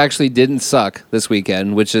Grove actually didn't suck this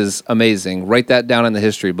weekend, which is amazing. Write that down in the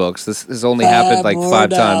history books. This has only happened like 5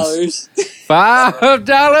 times.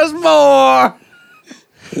 $5 more.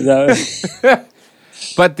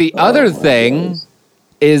 But the other thing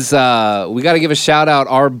is we got to give a shout out.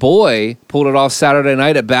 Our boy pulled it off Saturday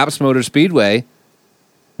night at Baps Motor Speedway.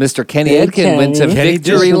 Mr. Kenny Edkin went to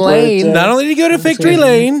Victory Lane. Not only did he go to Victory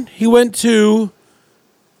Lane, he went to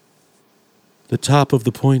the top of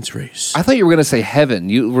the points race. I thought you were going to say heaven.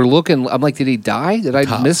 You were looking. I'm like, did he die? Did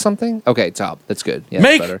I miss something? Okay, top. That's good. Yeah,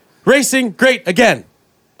 Make better. racing great again.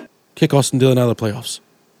 Kick Austin Dillon out of the playoffs.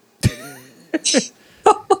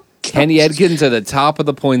 Kenny Edkins to the top of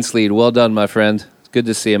the points lead. Well done, my friend. It's good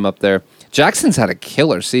to see him up there. Jackson's had a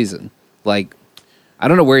killer season. Like, I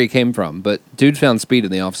don't know where he came from, but dude found speed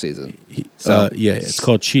in the offseason. Yeah, it's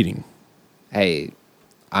called cheating. Hey,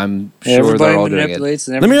 I'm sure Everybody they're all doing it. manipulates.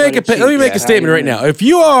 And Let me make everybody a statement right now. If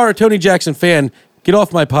you are a Tony Jackson fan, get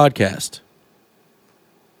off my podcast.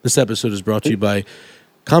 This episode is brought to you by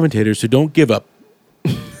commentators who don't give up.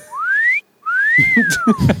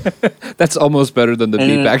 That's almost better than the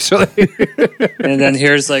beep, actually. And then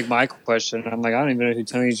here's like my question. I'm like, I don't even know who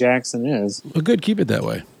Tony Jackson is. Well, good. Keep it that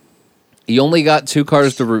way. You only got 2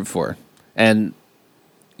 cars to root for, and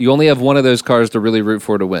you only have one of those cars to really root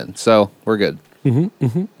for to win. So we're good.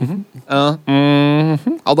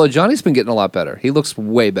 Although Johnny's been getting a lot better. He looks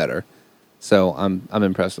way better. So I'm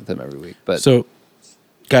impressed with him every week. But So,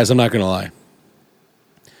 guys, I'm not going to lie.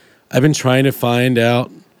 I've been trying to find out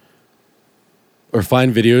or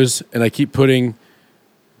find videos, and I keep putting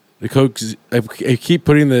the Coke. I keep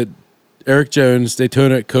putting the Eric Jones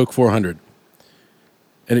Daytona Coke 400,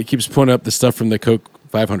 and it keeps pulling up the stuff from the Coke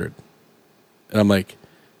 500, and I'm like,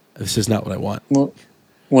 this is not what I want. Well,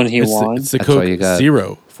 when he won, it's the That's all Coke you got.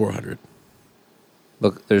 Zero 400.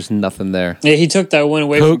 look, there's nothing there. yeah, he took that win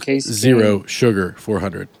away from Coke Casey. Zero Sugar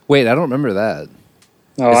 400. Wait, I don't remember that.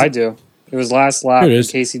 Oh, I do. It was last lap. Here it And is.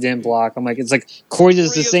 Casey didn't block. I'm like, it's like Corey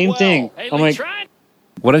does the same thing. I'm like,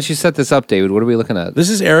 Why don't you set this up, David? What are we looking at? This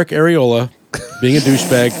is Eric Areola being a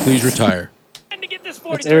douchebag. Please retire.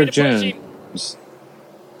 it's Eric Jones.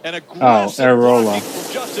 Oh, Areola.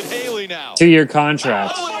 2-year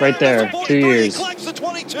contract, right there. 2 years.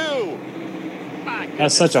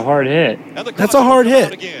 That's such a hard hit. That's a hard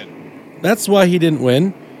hit. That's why he didn't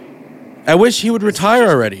win. I wish he would retire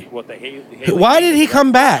already. Why did he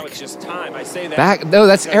come back? Back? No,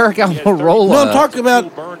 that's Eric Almirola. No, I'm talking about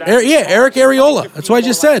Eric Areola. That's what I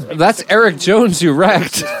just said. That's Eric Jones who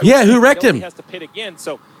wrecked. Yeah, who wrecked him?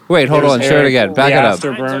 Wait, hold on. Show it again. Back it up.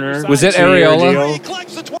 Afterburner. Was it 2-year Areola?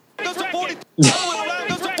 deal.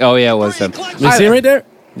 Oh, yeah, it was him. You see him right there?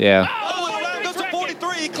 Yeah.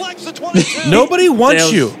 Nobody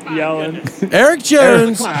wants you. Yelling. Eric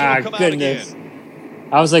Jones. Goodness.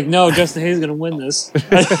 I was like, no, Justin Hayes is going to win this.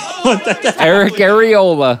 Eric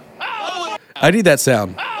Areola. I need that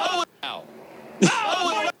sound.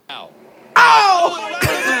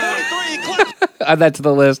 Add that to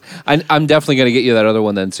the list. I'm definitely going to get you that other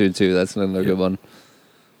one then soon, too. That's another good one.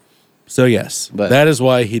 So, yes, But- that is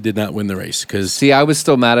why he did not win the race. Because See, I was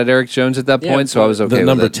still mad at Eric Jones at that Yeah, point, so I was okay the with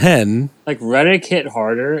number it. 10, Like, Reddick hit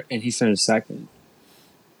harder, and he finished second.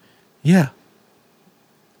 yeah.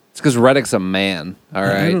 It's because Reddick's a man, all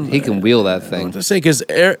right? He can wheel that thing. To say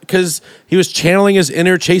because he was channeling his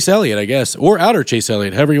inner Chase Elliott, I guess, or outer Chase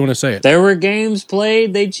Elliott, however you want to say it. There were games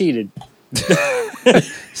played, they cheated.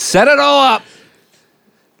 Set it all up.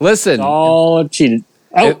 Listen. All cheated.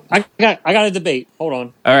 Oh, It- I got a debate. Hold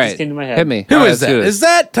on. All It right. just came to my head. Hit me. Who All right, is let's do that? this. Is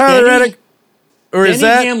that Tyler Denny- Reddick, or is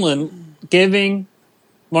Denny that Hamlin giving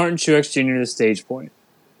Martin Truex Jr. the stage point?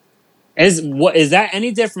 Is that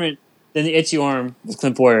any different than the itchy arm with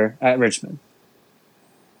Clint Boyer at Richmond?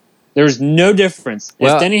 There's no difference.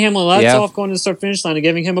 Well, if Denny Hamlin lets yeah. off going to the start finish line and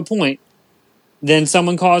giving him a point, then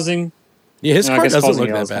someone causing. Yeah, his No, I car guess doesn't causing look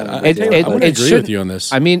that yells bad. not I, a big deal. I would it agree should- with you on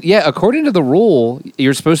this. I mean, yeah, according to the rule,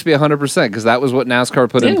 you're supposed to be 100% because that was what NASCAR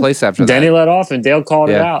put in Yeah. place after Denny that. let off and Dale called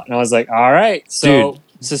it Yeah. out. And I was like, all right, so Dude.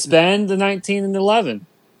 suspend the 19 and 11.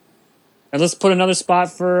 And let's put another spot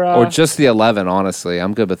for. Or just the 11, honestly.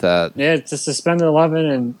 I'm good with that. Yeah, to suspend the 11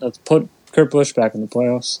 and let's put Kurt Busch back in the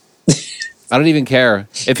playoffs. I don't even care.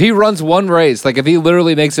 If he runs one race, like if he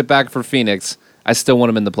literally makes it back for Phoenix, I still want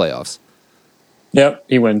him in the playoffs. Yep,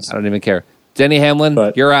 he wins. I don't even care. Denny Hamlin,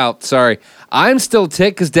 But- you're out. Sorry. I'm still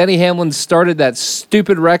ticked because Denny Hamlin started that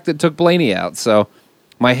stupid wreck that took Blaney out. So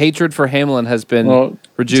my hatred for Hamlin has been Well,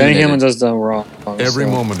 rejuvenated. Denny Hamlin does done wrong. Every so.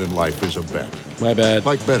 moment in life is a bet. My bad.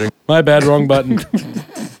 Like betting. My bad. Wrong button.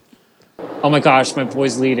 Oh my gosh, my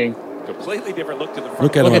boy's leading. Completely different look to the front.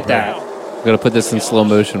 Look at Look him at up that. I'm going to put this in slow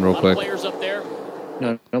motion real quick. Players up there.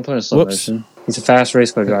 No, don't put it in slow Whoops. motion. He's a fast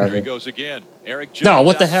race car There he driver. goes again. Eric Jones. No,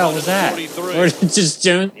 what the out hell front was at that? 43. Or just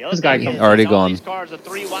Jones? This guy comes. Already gone.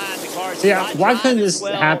 Yeah, why couldn't this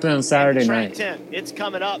happen on Saturday night? It's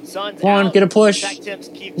coming up. Sun's Come on, out. get a push. Track temps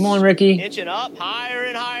keeps Come on, Ricky. Inching up higher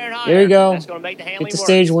and higher and higher. There you go. That's going to make the handling Get the work.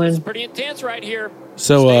 stage win. Pretty intense right here.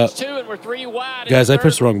 So, Stage 2 and we're 3 wide. in guys, the I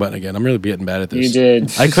pushed third. the wrong button again. I'm really getting bad at this. You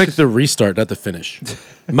did. I clicked the restart, not the finish.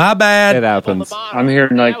 My It bad. happens. I'm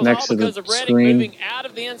hearing That like was next all to because the of Reddick screen. moving out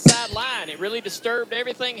of the inside line. It really disturbed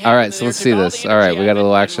everything. All right, happening so there. let's Took see all this. the All right, energy we got a out of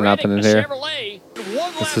little it. action And happening Reddick, here. the Chevrolet,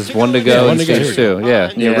 This is one to go in stage 2.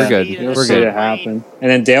 Yeah, we're good. You'll We're see good. it happen,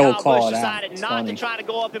 and then Dale will call Busch it out. decided It's not funny. to try to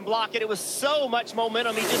go up and block it. It was so much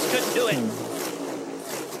momentum, he just couldn't do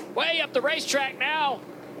it. Way up the racetrack now.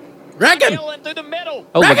 Reckon. Dillon through the middle.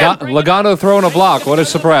 Oh, Logano throwing a block. What a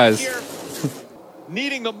surprise.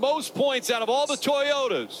 Needing the most points out of all the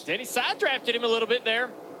Toyotas. Then he side-drafted him a little bit there.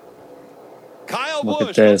 Kyle Look at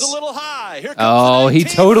Busch goes this. a little high. Here comes Oh, the he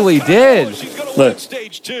 19. totally did. She's going to Look. win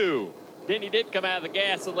stage 2. Then he did come out of the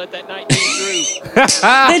gas and let that 19 through.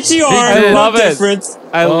 Itchy arm, I no love it. difference.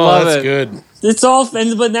 I love that's it. good. It's all,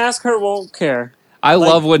 but NASCAR won't care. I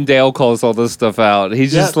love when Dale calls all this stuff out.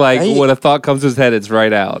 He's just Yeah, like, right. when a thought comes to his head, it's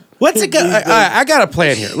right out. What's it? I got a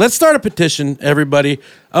plan here. Let's start a petition, everybody.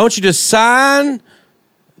 I want you to sign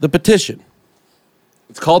the petition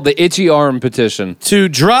It's called the Itchy Arm Petition. to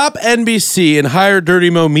drop NBC and hire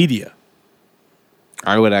Dirty Mo Media.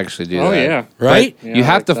 I would actually do that. Oh yeah, Right? Yeah, You I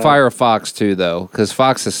have like to that. fire Fox, too, though, because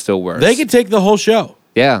Fox is still worse. They can take the whole show.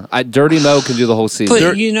 Yeah, Dirty Mo can do the whole season.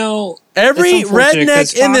 But you know, Every it's unfortunate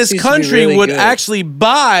 'cause redneck in Fox this used to be country really would good. actually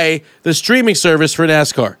buy the streaming service for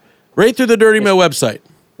NASCAR right through the Dirty Mo website.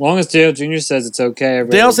 As long as Dale Jr. says it's okay.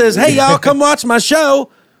 everybody Dale will says, do it. "Hey, y'all, come watch my show."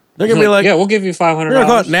 They're gonna be like, "Yeah, we'll give you "We're gonna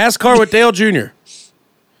call it $500." NASCAR with Dale Jr."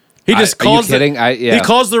 He just Are you calls. kidding? He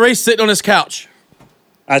calls the race sitting on his couch.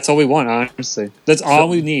 That's all we want, honestly. That's all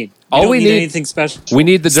we need. all we don't need need- anything special. We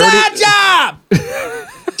need the Dirty... Side job.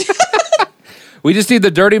 We just need the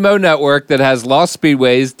Dirty Mo network that has Lost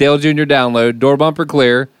Speedways, Dale Jr. download, Door Bumper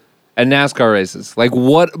Clear, and NASCAR races. Like,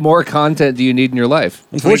 what more content do you need in your life?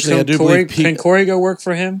 Unfortunately, I do Corey, believe can Corey go work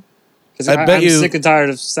for him? Because I bet I'm you- sick and tired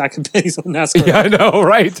of sacking pennies on NASCAR. Yeah, I know,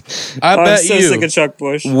 right? I I'm bet so you. sick of Chuck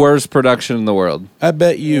Busch. Worst production in the world. I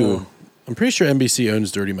bet you. I'm pretty sure NBC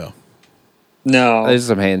owns Dirty Mo. No, There's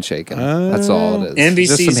some handshaking. That's all it is.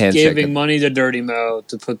 Just some NBC's handshaking. giving money to Dirty Mo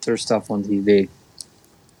to put their stuff on TV.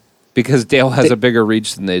 Because Dale has a bigger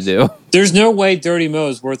reach than they do. There's no way Dirty Mo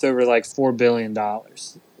is worth over like $4 billion.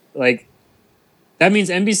 Like, that means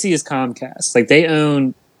NBC is Comcast. Like, they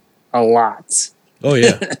own a lot. Oh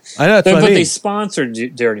yeah, I know. That's But what I mean. they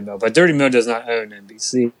sponsored Dirty Mo, but Dirty Mo does not own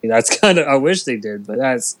NBC. That's kind of, I wish they did, but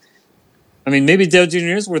that's, I mean, maybe Dale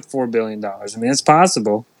Jr. is worth $4 billion. I mean, it's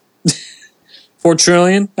possible. $4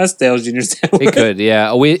 trillion? That's Dale Jr.'s net worth. He could,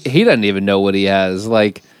 yeah. He doesn't even know what he has.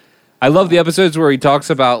 Like, I love the episodes where he talks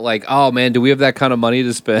about, like, oh man, do we have that kind of money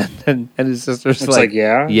to spend? And his sister's It's like,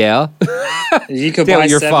 yeah. yeah. You could Dale, buy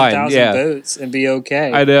you're fine, 7,000 yeah. boats and be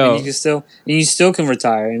okay. I know. And you still can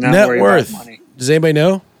retire and not Net worry worth. about money. Does anybody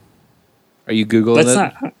know? Are you Googling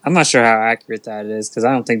it? I'm not sure how accurate that is because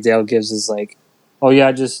I don't think Dale gives us like, oh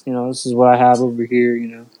yeah, just this is what I have over here.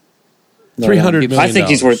 No. $300 million. I think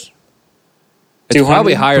he's worth. It's 200?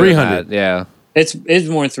 probably higher than 300. that, yeah. It's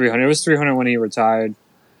more than 300. It was 300 when he retired.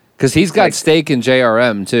 Because he's got Like- stake in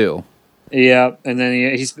JRM, too. Yeah, and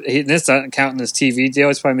then he's this not counting his TV deal.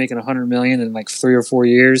 He's probably making $100 million in like 3 or 4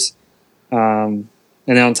 years. And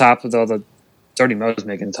then on top of all the Dirty Mo's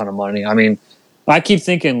making a ton of money. I mean, I keep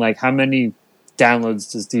thinking like, how many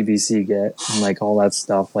downloads does DBC get and like all that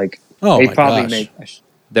stuff? Like, Oh they my probably gosh. make.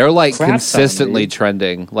 They're like Crap ton, consistently dude.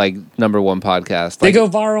 trending, like #1 podcast. They Like, go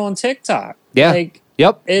viral on TikTok. Yeah. Like,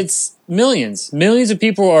 Yep. it's millions. Millions of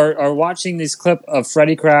people are watching this clip of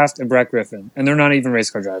Freddie Kraft and Brett Griffin, and they're not even race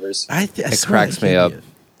car drivers. It cracks me up.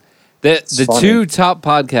 The funny. two top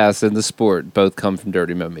podcasts in the sport both come from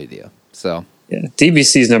Dirty Mo Media. So, Yeah,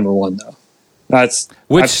 DBC's #1 though.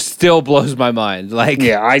 which I've- still blows my mind. Like,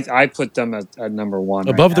 yeah, I put them at #1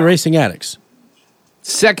 Above right the now. Racing Addicts.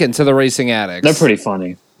 second to the Racing Addicts. They're pretty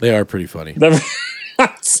funny. They are pretty funny.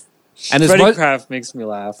 And as Freddie much, Kraft makes me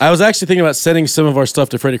laugh. I was actually thinking about sending some of our stuff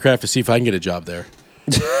to Freddie Kraft to see if I can get a job there.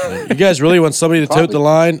 You guys really want somebody to tote the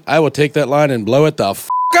line? I will take that line and blow it the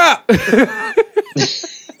up.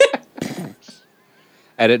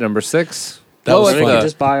 edit number 6. That was Or they fun. can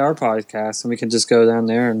just buy our podcast, and we can just go down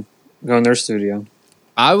there and go in their studio.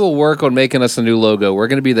 I will work on making us a new logo. We're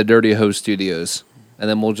going to be the Dirty Ho Studios, and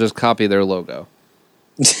then we'll just copy their logo.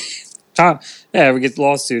 Yeah, we get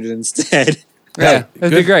lawsuited instead. Yeah,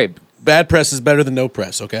 that'd be great. Bad press is better than no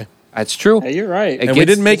press, okay? That's true. Hey, you're right. It And we gets-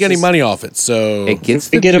 didn't make it's any just- money off it, so It gets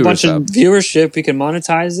If we the get a bunch viewers of up. viewership, we can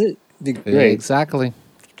monetize it. Be great. Exactly.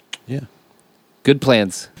 yeah. Good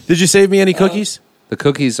plans. Did you save me any cookies? The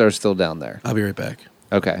cookies are still down there. I'll be right back.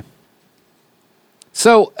 Okay.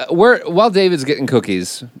 So while David's getting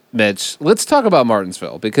cookies, Mitch, let's talk about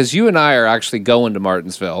Martinsville because you and I are actually going to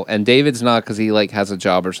Martinsville, and David's not because he has a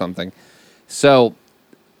job or something. So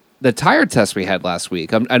the tire test we had last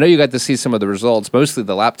week, I know you got to see some of the results, mostly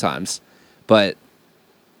the lap times, but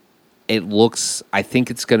I think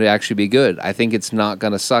it's going to actually be good. I think it's not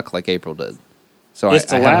going to suck like April did. So if I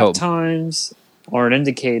the have lap hope. times are an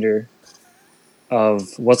indicator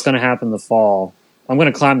of what's going to happen in the fall, I'm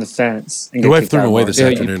going to climb the fence and Your get wife kicked threw out him of away Martinsville.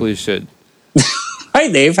 this Yeah, afternoon. you please should.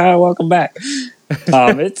 Hi, Dave. Hi, welcome back.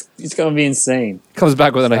 It's going to be insane. Comes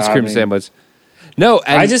back with an ice I cream mean, sandwich. No,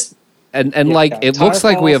 and I just and yeah, like it tire looks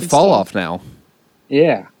like we fall have off and fall stuff. off now.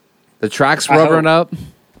 Yeah, The track's I rubbering hope. up.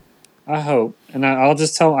 I hope. And I'll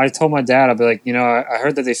just tell. I told my dad, I'll be like, I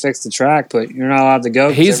heard that they fixed the track, but you're not allowed to go.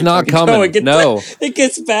 'cause He's every not time you go, coming. No. it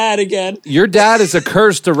gets bad again. Your dad is a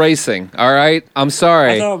curse to racing. All right, I'm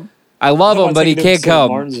sorry. thought- I love thought him, but he taking him can't to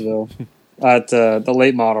come. Martinsville at the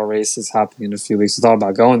late model race is happening in a few weeks. I thought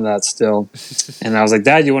about going to that still, and I was like,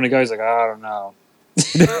 Dad, you want to go? He's like, I don't know.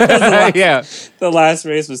 Yeah, The last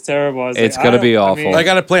race was terrible. I was It's like, gonna I be don't- I awful. mean, I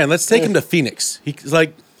got a plan. Let's take him to Phoenix. He's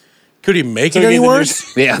like, could he make it Could he any get the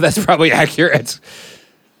worse? yeah, that's probably accurate.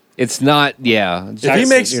 It's not. Yeah, If he Texas,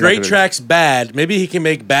 makes you're not great gonna- tracks bad, maybe he can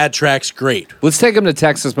make bad tracks great. let's take him to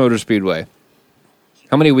Texas Motor Speedway.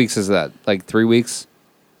 How many weeks is that? Like 3 weeks?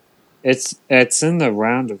 it's in the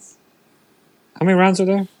round of. How many rounds are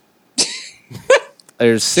there?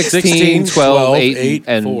 There's 16, 16, 12, 8, 8,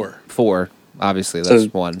 and 4. 4. Obviously, that's So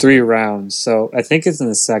one. 3 rounds. So I think it's in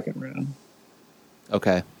the second round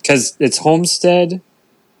Okay. because it's Homestead,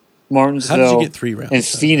 Martinsville, How did you get 3 rounds? and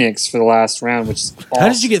Phoenix for the last round, which is awesome. How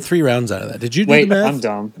did you get 3 rounds out of that? Did you do Wait, the math? I'm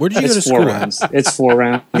dumb. Where did you it's go to 4 school? rounds. It's 4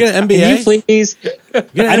 rounds. You get an Can MBA? you please? You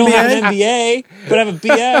get an I don't MBA? have an MBA, but I have a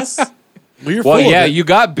BS. Well, you're Well, full of yeah, it. you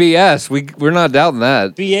got BS. We're not doubting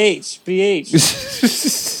that. BH.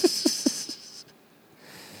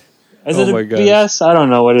 Is Oh it a my gosh. BS? I don't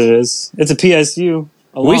know what it is. It's a PSU.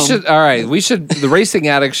 We alum. should. All right. We should. The racing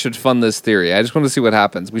addicts should fund this theory. I just want to see what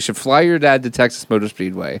happens. We should fly your dad to Texas Motor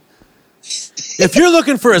Speedway. If you're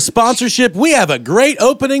looking for a sponsorship, we have a great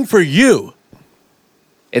opening for you.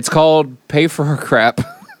 It's called "Pay for Her Crap"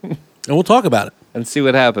 And we'll talk about it. and see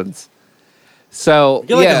what happens. So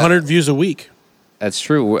Get like yeah, 100 views a week. that's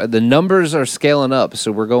true. The numbers are scaling up,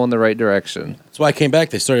 so we're going the right direction. That's why I came back.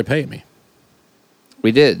 They started paying me.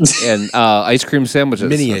 We did, and ice cream sandwiches.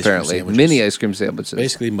 Mini ice cream apparently, sandwiches. mini ice cream sandwiches.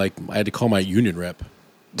 Basically, I had to call my union rep.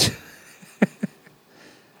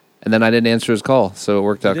 And then I didn't answer his call, so it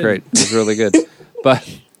worked out didn't. great. It was really good. But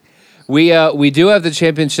we do have the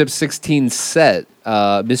championship 16 set.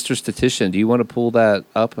 Mr. Statistician, do you want to pull that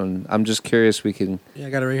up? And I'm just curious. We can Yeah, I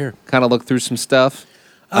got it right here. kind of look through some stuff.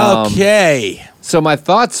 Okay. So my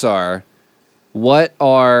thoughts are,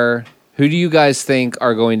 who do you guys think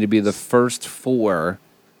are going to be the first 4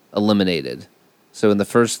 eliminated? So in the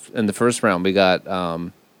first round, we got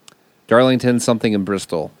Darlington, something in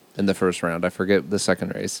Bristol in the first round. I forget the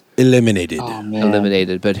second race. Eliminated. Oh, man.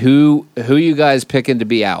 Eliminated. But who you guys picking to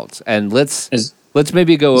be out? And let's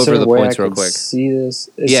maybe go Is there over a the way points I real can quick. See this?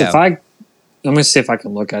 Yeah. Let me see if I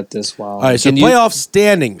can look at this while. All right, so Can you- playoff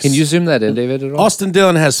standings. Can you zoom that in, David, at all? Austin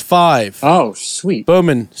Dillon has 5. Oh, sweet.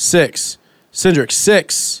 Bowman 6. Cindric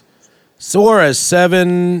 6. Suarez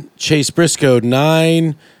 7. Chase Briscoe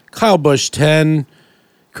 9. Kyle Busch 10.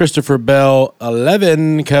 Christopher Bell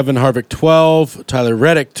 11. Kevin Harvick 12. Tyler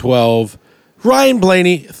Reddick 12. Ryan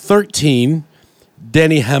Blaney 13.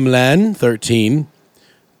 Denny Hamlin 13.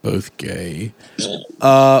 Both gay.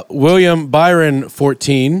 William Byron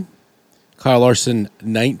 14. Kyle Larson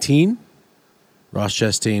 19. Ross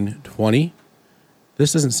Chastain 20.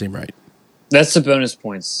 This doesn't seem right. That's the bonus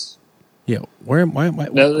points. Yeah, why am I?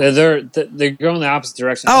 They're going the opposite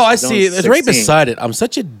direction. Oh, I It's see. only It's right 16. beside it. I'm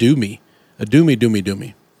such a doomy. A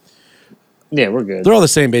doomy. Yeah, we're good. They're all the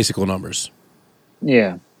same basical numbers.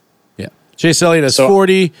 Yeah. Yeah. Chase Elliott has So-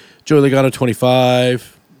 40. Joey Logano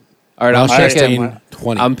 25. All right, I'm Ross picking. Chastain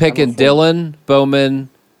 20. I'm picking Dillon, Bowman,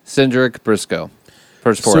 Cindric, Briscoe.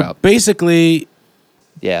 First 4 so out. basically,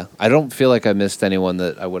 Yeah, I don't feel like I missed anyone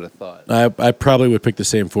that I would have thought. I probably would pick the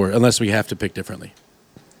same 4 unless we have to pick differently.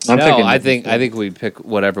 I'm No, picking I think we pick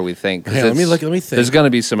whatever we think. 'cause Hey, let me it's- think. There's going to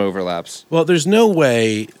be some overlaps. Well, there's no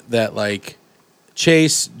way that like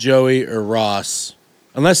Chase, Joey, or Ross,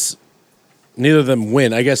 unless neither of them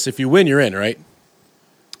win. I guess if you win, you're in, right?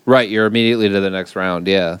 Right, you're immediately to the next round.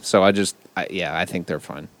 Yeah, so I think they're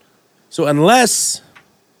fine. So unless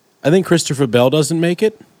I think Christopher Bell doesn't make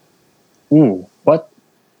it. Ooh, what?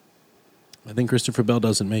 I think Christopher Bell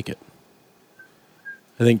doesn't make it.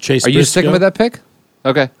 I think Chase. Are you Briscoe, sticking with that pick?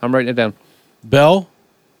 Okay, I'm writing it down. Bell,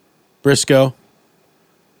 Briscoe,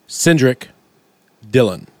 Cindric,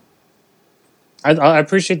 Dillon. I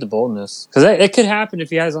appreciate the boldness because it could happen if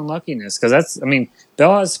he has unluckiness. Because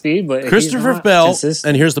Bell has speed, but Christopher he's not Bell, consistent.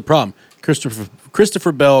 and here's the problem: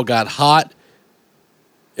 Christopher Bell got hot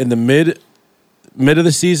in the mid of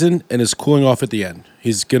the season and is cooling off at the end.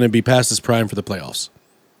 He's going to be past his prime for the playoffs.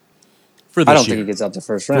 For I this don't year. think he gets out the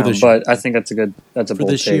first For round, this year. but I think that's a bold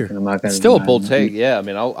this take. year. And I'm not going to Still a bold take. Yeah, I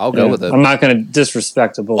mean, I'll go with it. I'm not going to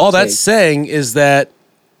disrespect a bold All take. that's saying is that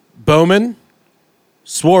Bowman,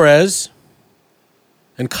 Suarez,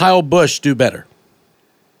 and Kyle Busch do better.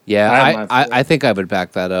 Yeah, I think I would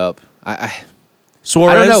back that up.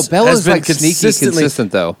 Suarez I don't know. Bella's has been like sneaky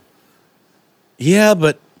consistent, though. Yeah,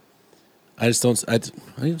 but I just don't. I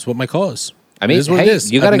think it's what my call is. I mean, it is what hey, it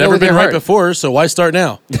is. you gotta I've go never with been your right heart. before, so why start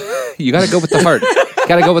now? You got to go with the heart.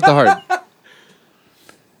 Got to go with the heart.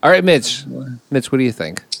 All right, Mitch. Mitch, what do you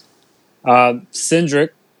think? Cindric,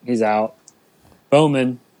 he's out.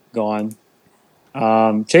 Bowman, gone.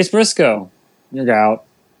 Chase Briscoe, you're out.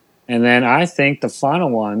 And then I think the final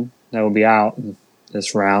one that will be out in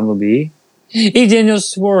this round will be Daniel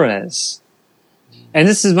Suarez. And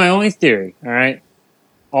this is my only theory, all right?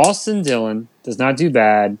 Austin Dillon does not do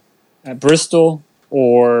bad at Bristol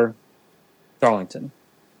or Darlington.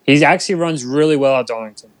 He actually runs really well at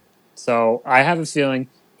Darlington. So I have a feeling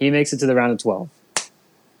he makes it to the round of 12.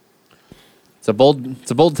 It's a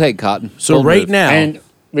bold take, Cotton. So Bold right move. now, And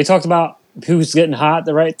we talked about who's getting hot at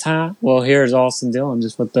the right time. Well, here's Austin Dillon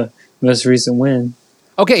just with the most recent win.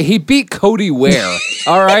 Okay, he beat Cody Ware.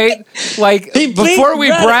 All right, like He beat before we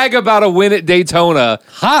Reddick. brag about a win at Daytona,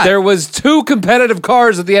 there was 2 competitive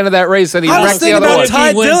cars at the end of that race, and he I was wrecked the thinking other about one. Ty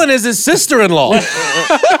He wins- Dillon as his sister-in-law,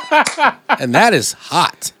 and that is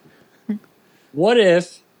hot. What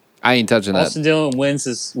if I ain't touching that. Austin Dillon wins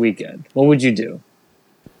this weekend? What would you do?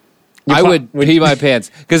 I would pee my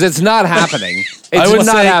pants because it's not happening. It's I would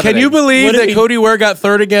not say, happening. can you believe What if that he- Cody Ware got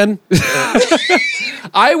third again?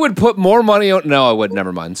 I would put more money on. No, I would.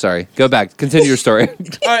 Never mind. Sorry. Go back. Continue your story. All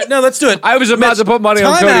right, no, let's do it. I was about to put money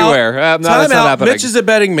on Time Cody out. Ware. No, that's Time not out. happening. Mitch is a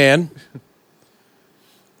betting man.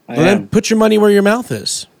 I Well, then am. put your money where your mouth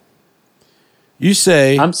is. You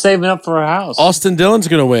say I'm saving up for a house. Austin Dillon's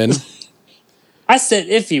going to win. I said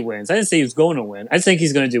if he wins. I didn't say he was going to win. I think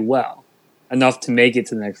he's going to do well enough to make it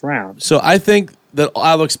to the next round. So I think that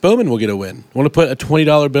Alex Bowman will get a win. Want to put a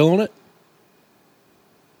 $20 bill on it?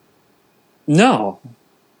 No.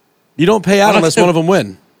 You don't pay out Well, unless one of them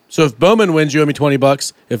win. So if Bowman wins, you owe me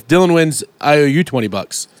 $20. If Dillon wins, I owe you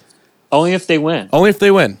 $20. Only if they win. Only if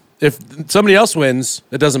they win. If somebody else wins,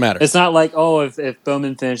 it doesn't matter. It's not like, if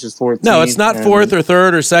Bowman finishes 14th. No, it's not and- fourth or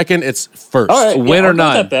third or second. It's first. All right, yeah, Win I'll or go with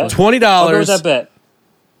none. that bet. $20. I'll go with that bet.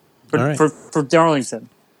 All right. For Darlington.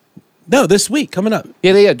 No, this week coming up.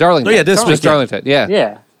 Yeah, Darlington. Oh, yeah, this Just weekend. Darlington.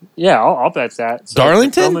 Yeah. Yeah, I'll bet that. So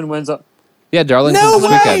Darlington? if Bowman wins up. Yeah, Darlington. No this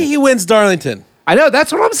way weekend. he wins Darlington. I know.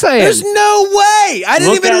 That's what I'm saying. There's no way. I didn't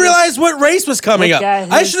Look even at realize what race was coming Look up.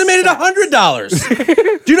 at I his should have made it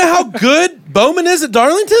 $100. Do you know how good Bowman is at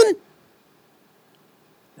Darlington?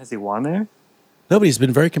 Has he won there? Nobody's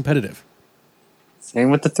been very competitive. Same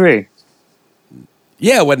with the 3.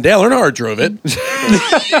 Yeah, when Dale Earnhardt drove it.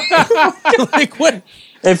 Like what?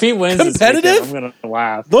 If he wins this Competitive? weekend, I'm going to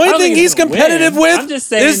laugh. The I only don't thing think he's gonna competitive win. with I'm just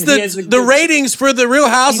saying is he has a the good- ratings for the Real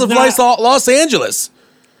House He's of not- Los Angeles.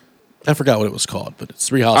 I forgot what it was called, but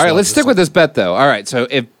it's Real House. All right, let's stick with this bet though. All right, so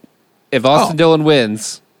if Austin Dillon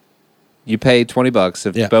wins, you pay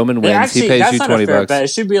 $20. If Bowman wins, Actually, he pays that's you not a fair $20. bet. It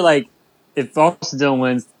should be like, if Austin Dillon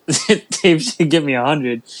wins, Dave should give me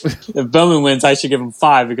 100. If Bowman wins, I should give him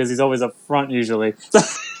 5 because he's always up front usually.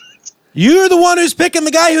 You're the one who's picking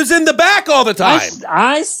the guy who's in the back all the time.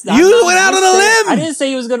 You went out on a limb. I didn't say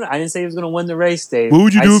he was gonna win the race, Dave. What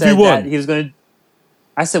would you do if he said won? that He was gonna.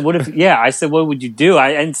 I said, what if? Yeah, I said, what would you do?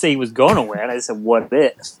 I didn't say he was going to win. I said, what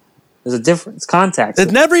if? There's a difference. Context.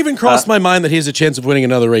 It never even crossed my mind that he has a chance of winning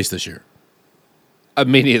another race this year.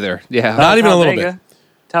 Me neither. Yeah, Not even a little bit.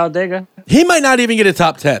 Talladega. He might not even get a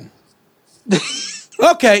top 10.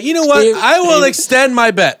 Okay, you know what? I will extend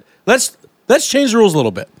my bet. Let's change the rules a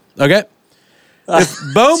little bit. Okay? If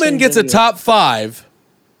Bowman gets a top 5,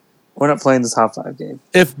 we're not playing the top 5 game.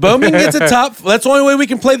 If Bowman gets a top, that's the only way we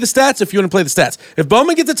can play the stats. If you want to play the stats, if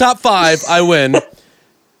Bowman gets a top 5, I win.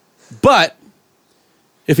 But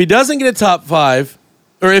if he doesn't get a top 5,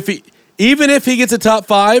 or even if he gets a top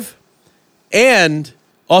 5, and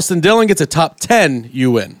Austin Dillon gets a top 10,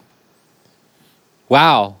 you win.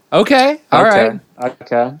 Wow. Okay. All right.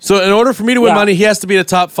 Okay. So in order for me to win money, he has to be in the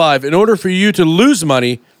top 5. In order for you to lose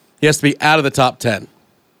money, he has to be out of the top 10.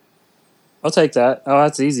 I'll take that. Oh,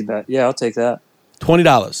 that's an easy bet. Yeah, I'll take that.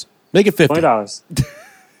 $20. Make it $50.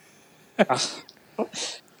 $20.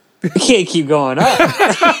 We can't keep going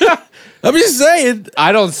up. I'm just saying.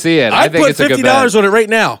 I don't see it. I I'd think put it's a good $50 bet. on it right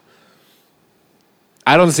now.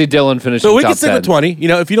 I don't see Dillon finishing So we top can stick 10. with 20. You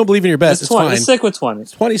know, if you don't believe in your bet, it's 20. fine. Let's stick with 20.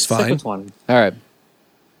 20's fine. Stick with 20. All right.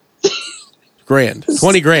 Grand.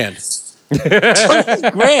 20 grand.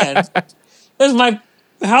 20 grand. That's my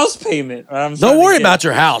house payment. Don't worry about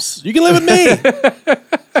your house. You can live with me.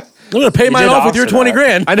 I'm going to pay mine off with your 20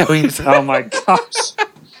 grand. I know. Oh my gosh.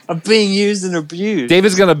 I'm being used and abused.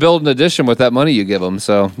 David's going to build an addition with that money you give him,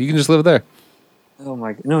 so you can just live there. Oh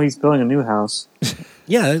my! No, he's building a new house.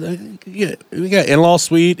 Yeah, we got in-law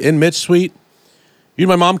suite, Mitch suite. You and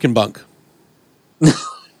my mom can bunk.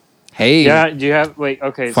 Hey. Yeah, do you have... Wait,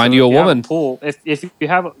 okay. Find so you a if have woman. pool. If you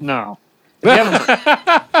have... No. If you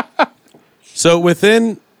have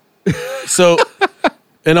So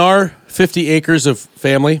in our 50 acres of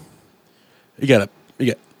family, you got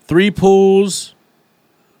 3 pools,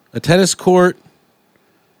 a tennis court,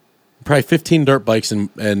 probably 15 dirt bikes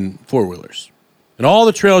and four-wheelers. And all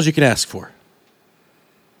the trails you can ask for.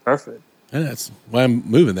 Perfect. And that's why I'm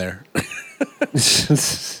moving there.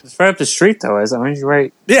 It's right up the street, though. Aren't you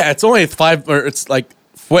right? Yeah, it's only 5, or it's like,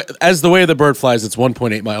 as the way the bird flies, it's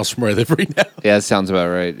 1.8 miles from where I live right now. Yeah, that sounds about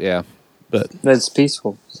right. Yeah. But it's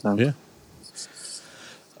peaceful. So. Yeah.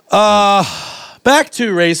 Back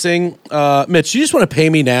to racing. Mitch, you just want to pay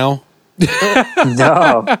me now?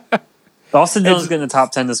 No. Austin Dillon's getting the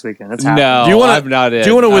top 10 this weekend. That's happening. No, Do you want I'm not in. Do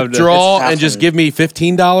you want to I'm withdraw not- and just give me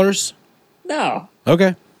 $15? No.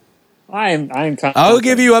 Okay. I'm I'll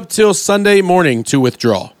give you up till Sunday morning to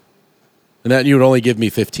withdraw. And that you would only give me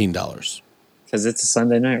 $15. Because it's a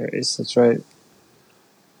Sunday night race. That's right.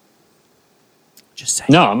 Just say.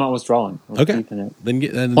 No, I'm not withdrawing. I'm Okay. keeping it. Then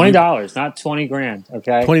 $20, not 20 grand.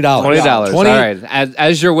 Okay. $20. $20. All right.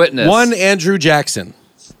 As your witness. One Andrew Jackson.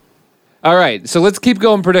 All right. So let's keep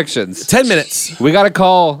going predictions. 10 minutes. We got to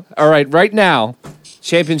call. All right now.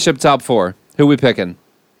 Championship top 4. Who we picking?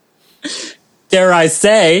 Dare I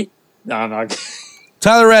say? No, I'm not.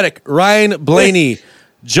 Tyler Reddick, Ryan Blaney,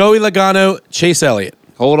 Joey Logano, Chase Elliott.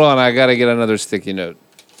 Hold on. I got to get another sticky note.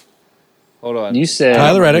 Hold on. You said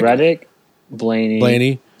Tyler Reddick,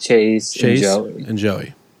 Blaney, Chase, and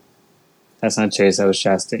Joey. That's not Chase. That was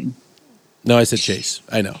Chastain. No, I said Chase.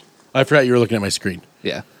 I know. I forgot you were looking at my screen.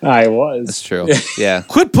 Yeah. I was. That's true. Yeah.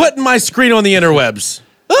 Quit putting my screen on the interwebs.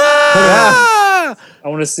 Ah! I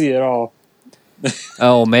want to see it all.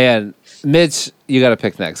 Oh, man. Mitch, you got to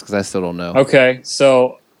pick next because I still don't know. Okay,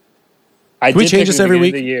 so Can we change this every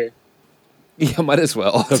week? Of the year. Yeah, might as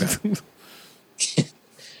well. Okay.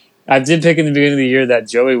 I did pick in the beginning of the year that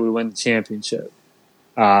Joey would win the championship.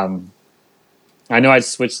 I know I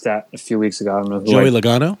switched that a few weeks ago. I don't know who. Joey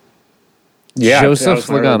Logano? Yeah, Joseph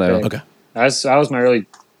Logano. Okay. That was my early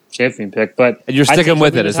champion pick, but And you're sticking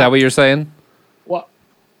with it. Is that what you're saying? Well,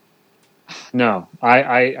 no,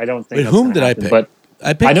 I don't think. Wait, that's whom gonna did I happen, pick? But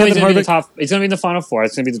I picked I know he's Kevin going to be in the Harvick. top. He's going to be in the final 4.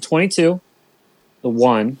 It's going to be the 22, the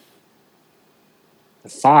 1, the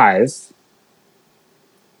 5,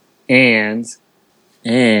 and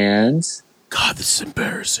God, this is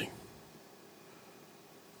embarrassing.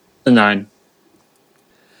 the 9.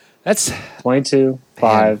 That's 22,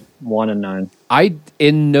 5, 1, and 9.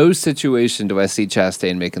 in no situation do I see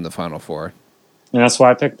Chastain making the final 4. And that's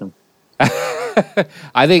why I picked him.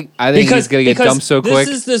 I think he's going to get dumped so quick. This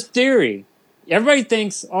is the theory. Everybody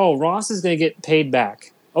thinks, "Oh, Ross is going to get paid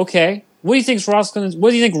back." Okay, what do you think Ross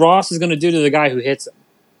is going to do to the guy who hits him?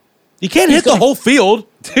 You can't hit the whole field.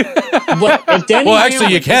 But if Denny Well, actually,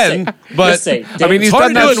 Hamlin- you can, let's but say, I mean, he's it's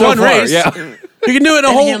hard done to do that it in so one far. race. Yeah. You can do it in a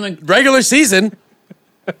Denny whole Hamlin- regular season.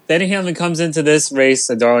 Denny Hamlin comes into this race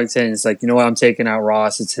at Darlington and it's like, you know what, I'm taking out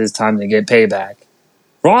Ross. It's his time to get payback.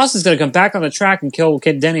 Ross is going to come back on the track and kill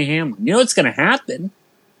Denny Hamlin. You know what's going to happen.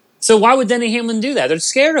 So why would Denny Hamlin do that? They're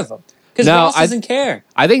scared of him. Because Ross doesn't care.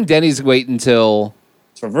 I think Denny's waiting until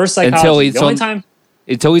It's reverse psychology. until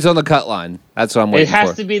he's on the cut line. That's what I'm waiting It has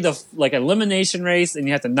for. to be the elimination race, and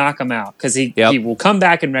you have to knock him out because he will come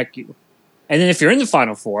back and wreck you. And then if you're in the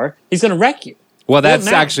final 4, he's going to wreck you. Well, that's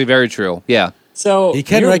actually very true. Yeah. So He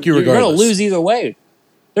can wreck you You're regardless. going to lose either way.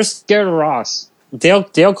 They're scared of Ross.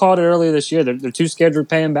 Dale called it earlier this year. They're too scared to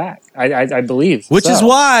pay him back. I believe. Which is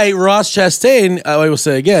why Ross Chastain, I will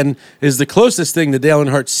say again, is the closest thing to Dale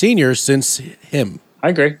Earnhardt Sr. since him. I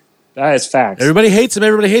agree. That is facts. Everybody hates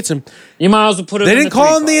him. You might as well put him. They in didn't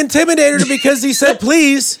call him the Intimidator because he said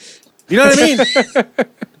please. You know what I mean?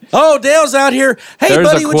 Oh, Dale's out here. Hey, There's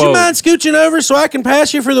buddy, a would you quote. mind scooching over so I can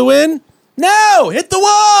pass you for the win? No, hit the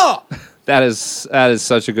wall. That is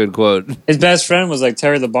such a good quote. His best friend was like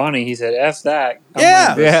Terry Labonte. He said, "F that."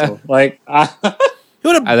 Yeah. Yeah. Like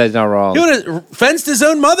That's not wrong. He would have fenced his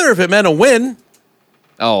own mother if it meant a win.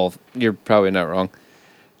 Oh, you're probably not wrong.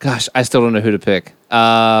 Gosh, I still don't know who to pick.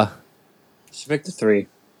 she picked the 3.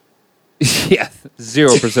 Yeah,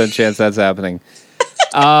 0% chance that's happening.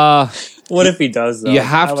 What if he does though? You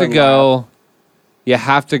have to go. You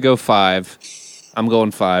have to go 5. I'm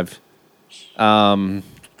going 5.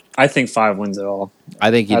 I think 5 wins it all.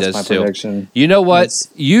 I think he That's does my too. prediction. You know what? That's-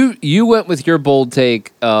 You went with your bold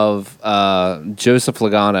take of Joseph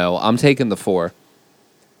Logano. I'm taking the 4.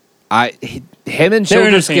 Him and They're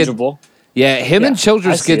Childress get interchangeable. him and I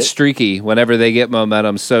Childress see get it. streaky whenever they get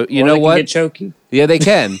momentum. So you Or know they can what? get choky. Yeah, they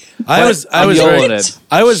can. I was I'm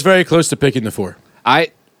very close to picking the 4.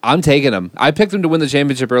 I'm taking him. I picked him to win the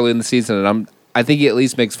championship early in the season, and I think he at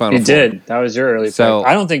least makes Final He Four. did. That was your early So, pick.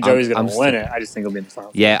 I don't think Joey's going I'm to win it. I just think he'll be in the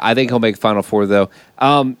final. Yeah, I think he'll make Final Four though.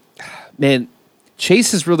 Man,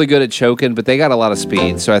 Chase is really good at choking, but they got a lot of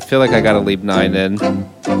speed, so I feel like I got to leave 9 in.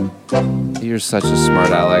 You're such a smart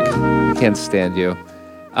aleck. I can't stand you.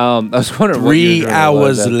 I was wondering. 3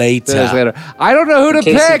 hours later. I don't know who to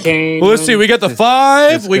pick. Well, let's see. We got the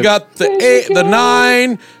 5. We got the 8. The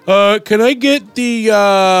 9. Can I get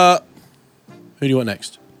the? Who do you want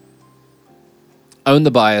next? Own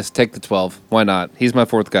the bias. Take the 12. Why not? He's my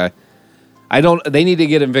 4th guy. They need to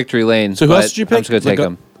get in victory lane. So who else did you pick? I'm just going to take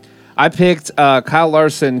him. I picked Kyle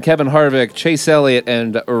Larson, Kevin Harvick, Chase Elliott,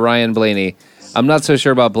 and Ryan Blaney. I'm not so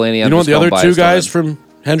sure about Blaney. You know what the other 2 guys from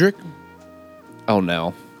Hendrick? Oh,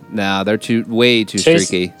 no. Nah, they're way too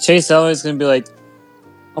streaky. Chase Elliott's going to be like,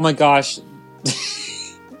 oh my gosh.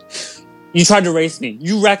 You tried to race me.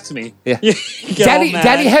 You wrecked me. Yeah. Daddy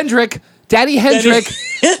Hendrick. Daddy Hendrick.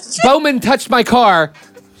 Bowman touched my car.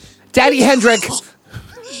 Daddy Hendrick.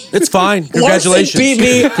 It's fine. Congratulations. Larson beat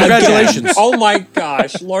me. Congratulations. Again. Oh my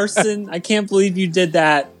gosh. Larson, I can't believe you did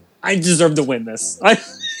that. I deserve to win this.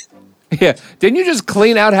 Yeah. Didn't you just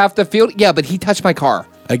clean out half the field? Yeah, but he touched my car.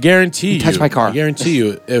 I guarantee touched my car. I guarantee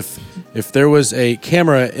you, if there was a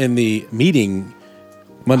camera in the meeting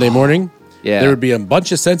Monday morning, there would be a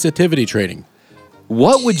bunch of sensitivity training.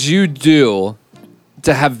 What would you do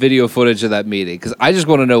to have video footage of that meeting? Because I just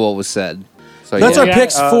want to know what was said. So that's our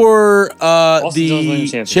picks for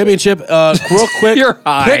the championship. Real quick, You're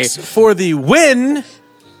high. Picks for the win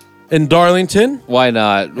in Darlington. Why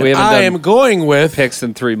not? We haven't I done am going with picks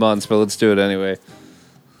in 3 months, but let's do it anyway.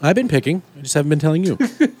 I've been picking. I just haven't been telling you.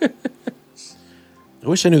 I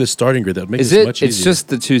wish I knew the starting grid. That would make Is this it? much easier. It's just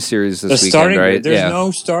the 2 series this The weekend, starting right? grid. There's no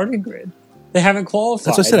starting grid. They haven't qualified.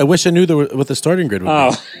 That's what I said. I wish I knew what the starting grid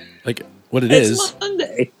would be. Like what it is. It's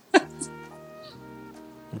Monday. It'll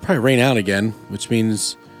probably rain out again, which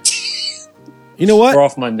means you know what? We're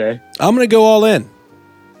off Monday. I'm going to go all in.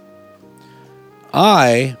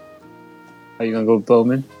 Are you going to go with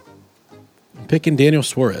Bowman? I'm picking Daniel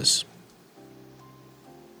Suarez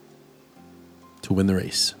to win the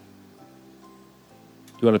race.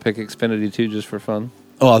 You want to pick Xfinity 2 just for fun?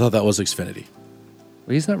 Oh, I thought that was Xfinity.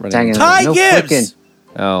 Well, he's not running. Dang it. Ty No Gibbs! clicking.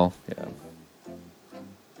 Oh, yeah.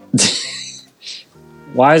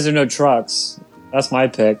 Why is there no trucks? That's my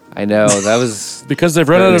pick. I know. That was... Because they've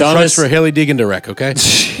run out of trucks Dumbest- for Haley Deegan to wreck, okay?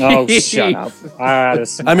 Oh, shut up.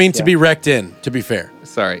 I mean, to be wrecked in, to be fair.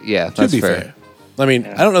 Sorry. Yeah, To that's be fair. I mean,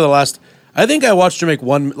 I don't know the last... I think I watched her make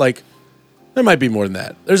one, like... There might be more than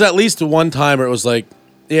that. There's at least one time where it was like,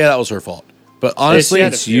 yeah, that was her fault. But honestly,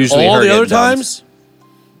 it's usually all her the other getting dumped. times...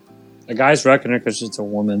 A guy's wrecking her because she's a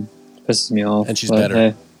woman. Pisses me off. And she's but, better.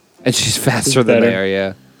 hey, And she's faster She's than better. they are,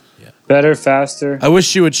 yeah. better, faster. I wish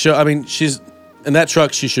she would show... I mean, she's... In that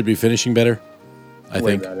truck, she should be finishing better. I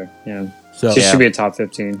Way think. better. Yeah. So, She should be a top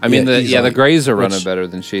 15. I mean, the easily. Grays are running Which- better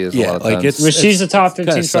than she is a yeah, lot of like times. But she's a top 15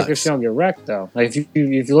 kinda truck if sucks. she don't get wrecked, though. Like if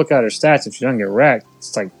you look at her stats, if she doesn't get wrecked,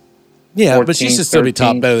 it's like Yeah, but she 14, should still be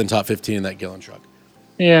 13. better than top 15 in that Gillen truck.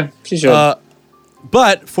 yeah, she should.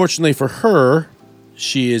 But fortunately for her,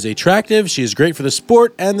 she is attractive. She is great for the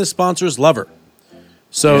sport, and the sponsors love her.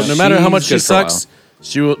 So Yeah, no matter how much she's she good for a sucks,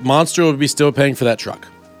 Monster will be still paying for that truck.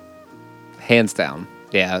 Hands down.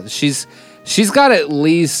 Yeah, she's got at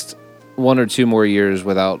least 1 or 2 more years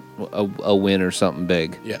without a win or something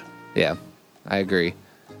big. Yeah. Yeah, I agree.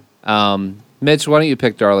 Mitch, why don't you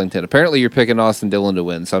pick Darlington? Apparently you're picking Austin Dillon to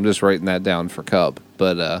win, so I'm just writing that down for Cub.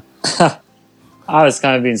 But I was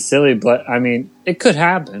kind of being silly, but I mean, it could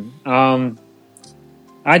happen.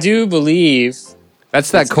 I do believe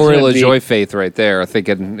that's that it's Corey gonna be- LaJoie faith right there,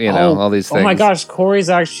 thinking, all these things. Oh my gosh, Corey's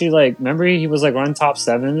actually like, remember he was like running top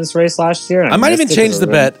 7 in this race last year? and I might missed even it change 'cause the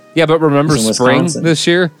of bet. Yeah, but remember He's in spring Wisconsin. this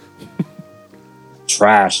year?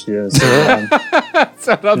 Trash, dude. So bad. That's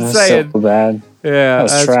what I'm That's saying. so bad. Yeah, That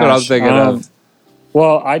was that's trash. what I'm thinking of.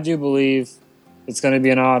 Well, I do believe it's going to be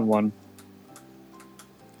an odd one.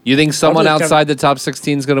 You think someone I'll just outside the top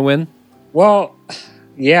 16 is going to win? Well,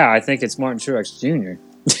 yeah, I think it's Martin Truex Jr.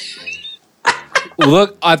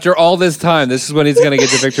 Look, after all this time, this is when he's going to get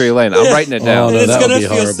to victory lane. I'm writing it down. Oh, no, it's that going would to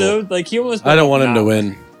be feel horrible. so like he almost. I don't want him to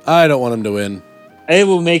win. I don't want him to win. It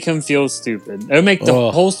will make him feel stupid. It'll make the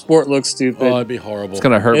Oh. whole sport look stupid. Oh, it'd be horrible. It's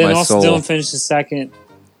going to hurt and my also soul. Dillon finishes second.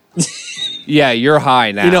 Yeah, you're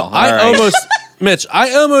high now. You know, All right. Mitch,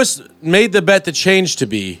 I almost made the bet to change to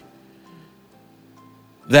be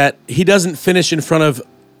that he doesn't finish in front of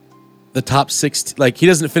the top 6. Like, he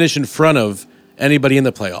doesn't finish in front of anybody in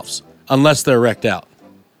the playoffs unless they're wrecked out.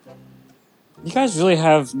 You guys really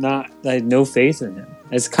have no faith in him.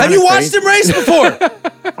 It's Have you watched him race before?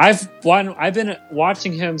 I've been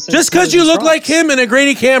watching him since. Just because you look like him in a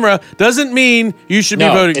grainy camera doesn't mean you should be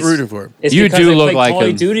rooting for him. It's you because do I look played like Call him.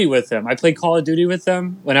 of Duty with him. I played Call of Duty with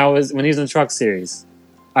him when he was in the Truck Series.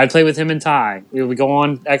 I'd play with him and Ty. We would go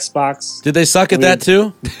on Xbox. Did they suck at that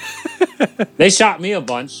too? They shot me a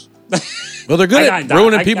bunch. Well, they're good at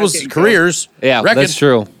ruining people's careers. Yeah, that's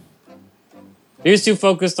true. He was too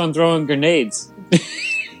focused on throwing grenades.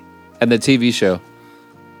 And the TV show.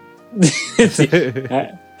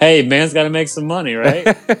 Hey, man's got to make some money,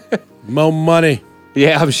 right? More money.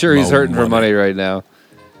 Yeah, I'm sure he's hurting for money right now.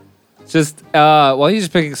 Just, you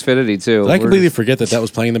just pick Xfinity too. Did I completely forget that was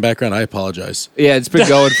playing in the background? I apologize. Yeah, it's been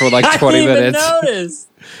going for like 20 minutes. I didn't even notice.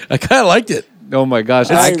 I kind of liked it. Oh my gosh!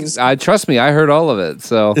 I trust me. I heard all of it.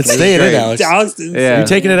 So it's staying in, Alex. Yeah. Are you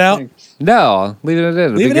taking it out? No, leaving it in.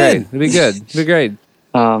 It'll be great. It'll be good. It'll be great.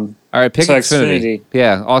 All right, pick Xfinity.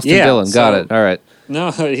 Yeah, Austin Dillon. Got it. All right.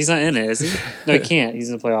 No, he's not in it, is he? No, he can't. He's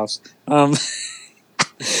in the playoffs.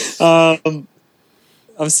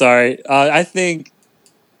 I'm sorry. I think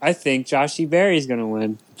Joshy Berry's going to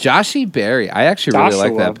win. Joshy Berry. I actually really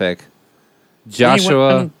like that pick.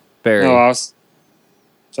 Joshua Berry. No,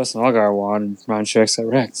 Justin Allgaier won and Ryan Truex got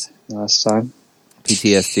wrecked last time.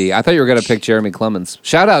 PTSD. I thought you were going to pick Jeremy Clements.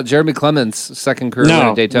 Shout out Jeremy Clements, second career win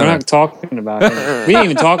at Daytona. We're not talking about him. We didn't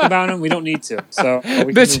even talk about him. We don't need to. So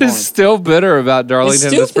Mitch is still bitter about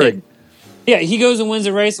Darlington this spring. Yeah, he goes and wins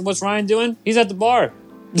a race. And what's Ryan doing? He's at the bar.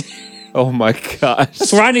 Oh my gosh.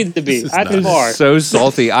 That's where I need to be, at the bar. So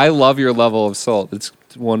salty. I love your level of salt. It's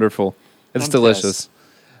wonderful. It's delicious. Pissed.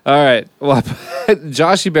 All right. Well,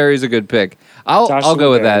 Joshy Berry's a good pick. I'll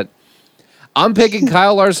go with that. I'm picking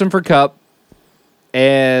Kyle Larson for Cup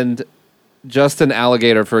and Justin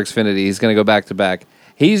Alligator for Xfinity. He's going to go back to back.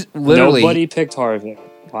 He's literally nobody picked Harvick.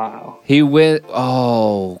 Wow. He went.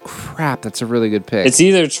 Oh crap! That's a really good pick. It's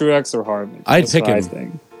either Truex or Harvick. I'd pick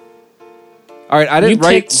him. All right, I didn't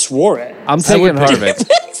write. You picked Suarez. I'm taking Harvick.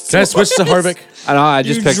 Can I switch to Harvick? I know. I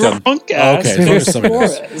just picked him. Okay, I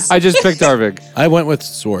just picked Harvick. I went with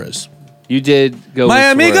Suarez. You did go.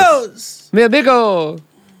 My with amigos. Suarez. Mi amigo.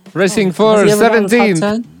 Racing for 17.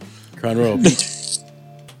 Crown Royal.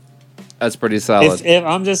 That's pretty solid. If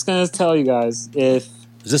I'm just gonna tell you guys, is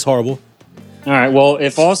this horrible? All right. Well,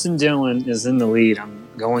 if Austin Dillon is in the lead, I'm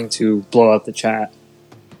going to blow up the chat.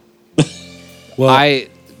 Well,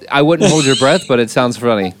 I wouldn't hold your breath, but it sounds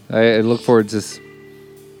funny. I look forward to this.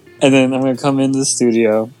 And then I'm going to come into the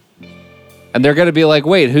studio. And they're going to be like,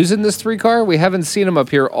 wait, who's in this 3-car? We haven't seen him up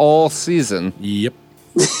here all season. Yep.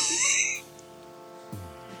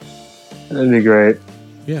 That'd be great.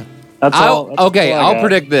 Yeah. I'll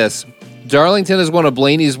predict this. Darlington is one of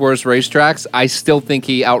Blaney's worst racetracks. I still think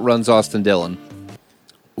he outruns Austin Dillon.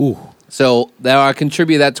 Ooh. So I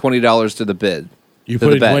contribute that $20 to the bid. You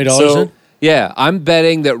put $20 in? Yeah, I'm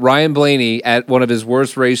betting that Ryan Blaney at one of his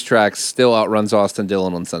worst racetracks still outruns Austin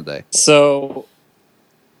Dillon on Sunday. So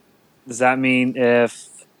does that mean if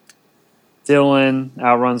Dillon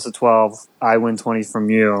outruns the 12, I win 20 from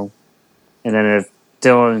you, and then if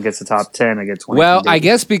Dillon gets the top 10, I get 20. Well, I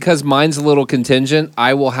guess because mine's a little contingent,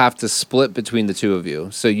 I will have to split between the two of you.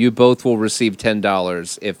 So you both will receive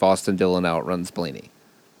 $10 if Austin Dillon outruns Blaney.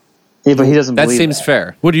 Yeah, but he doesn't That believe seems that.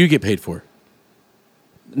 fair. What do you get paid for?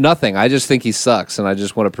 Nothing. I just think he sucks, and I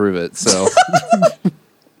just want to prove it. So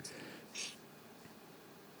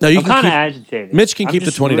no, I'm kind of agitated. Mitch can keep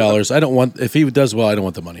the $20. I don't want. If he does well, I don't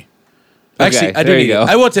want the money. Actually, Okay, I do there you need go. it.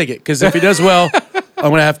 I will take it because if he does well, I'm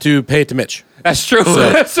going to have to pay it to Mitch. That's true.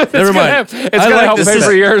 So, never mind. It's going to help pay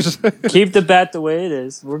for yours. Keep the bet the way it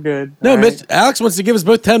is. We're good. No, All right. Mitch. Alex wants to give us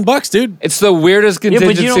both $10, dude. It's the weirdest Yeah, but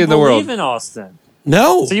contingency you don't in the world. believe in Austin.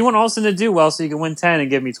 No. So you want Austin to do well so you can win 10 and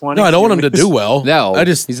give me 20? No, I don't want him to do well. No, I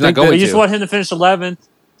just he's not think going that- But you just to. want him to finish 11th,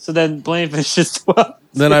 so then Blaine finishes 12.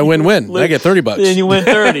 Then I win-win. I get $30. Then you win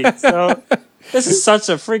 30. So this is such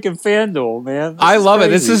a freaking FanDuel, man. I love it.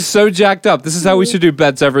 This is so jacked up. This is how we should do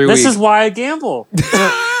bets every week. This is why I gamble.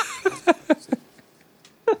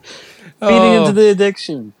 Feeding Oh. into the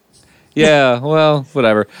addiction. Yeah, well,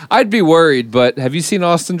 whatever. I'd be worried, but have you seen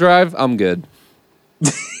Austin drive? I'm good.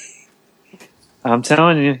 I'm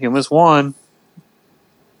telling you, he almost won.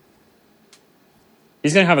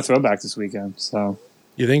 He's gonna have a throwback this weekend. So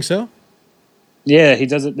You think so? yeah, he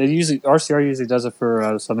does it. They usually RCR usually does it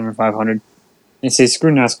for Southern 500. They say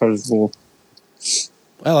screw NASCAR's rule.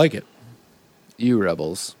 I like it. You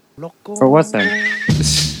rebels. For what thing?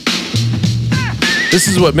 This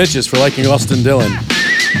is what Mitch is for liking Austin Dillon.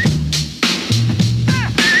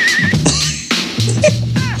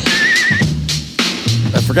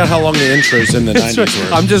 I forgot how long the intros in the 90s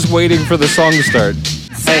were. I'm just waiting for the song to start.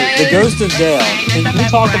 Hey, the Ghost of Dale. Can we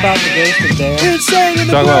talk about the Ghost of Dale?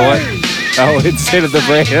 Talk about what? Oh, it's State of the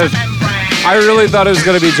Brain. I really thought it was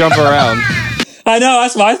going to be Jump Around. I know,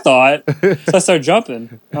 that's what I thought. So I started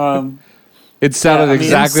jumping. It sounded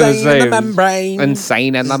exactly the same. In the membrane.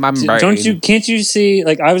 Insane in the membrane. Can't you see,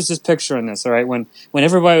 like, I was just picturing this, all right? When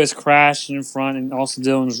everybody was crashing in front and Austin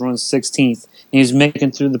Dillon was running 16th and he was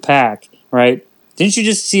making through the pack, right? Didn't you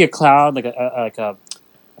just see a cloud, like a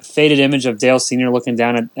faded image of Dale Sr. looking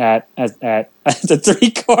down at the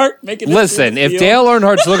 3-car? Listen, if Dale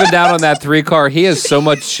Earnhardt's looking down on that 3-car, he has so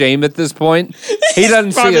much shame at this point. He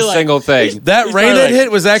doesn't see a single thing. That rain that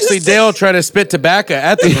hit was actually Dale trying to spit tobacco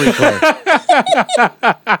at the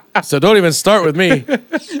 3-car. So don't even start with me.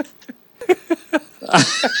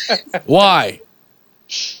 Why?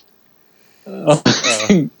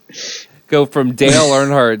 Go from Dale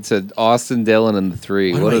Earnhardt to Austin Dillon in the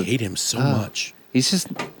 3. Why do I hate him so much? He's just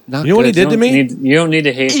not. You know what he did to me? You don't need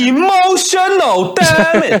to hate him. Emotional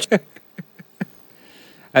damage.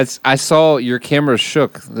 I saw your camera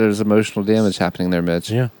shook. There's emotional damage happening there,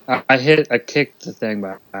 Mitch. Yeah. I kicked the thing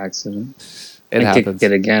by accident. It happens. Kicked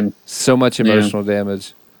it again. So much emotional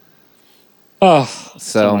damage. Oh,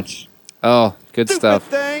 so much. Oh, good stuff.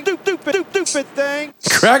 Stupid thing.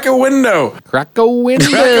 Crack a window. Crack a window.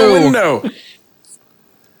 Crack a window.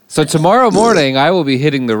 So tomorrow morning, I will be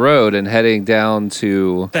hitting the road and heading down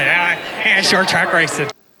to Short track racing.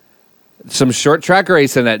 some short track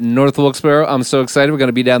racing at North Wilkesboro. I'm so excited. We're going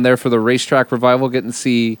to be down there for the racetrack revival, getting to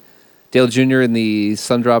see Dale Jr. in the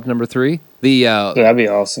Sundrop number 3. That'd be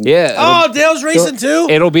awesome. Yeah. Oh, Dale's racing too?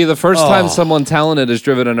 It'll be the first time someone talented has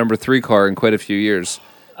driven a number 3 car in quite a few years.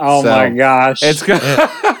 Oh my gosh. It's good.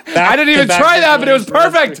 I didn't even try that, but it was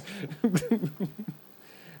perfect.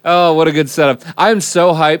 Oh, what a good setup. I'm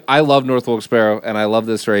so hyped. I love North Wilkesboro, and I love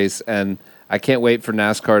this race, and I can't wait for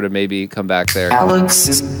NASCAR to maybe come back there. Alex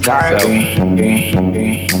is garden.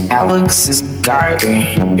 Alex is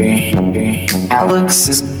garden. Alex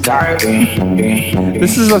is garden.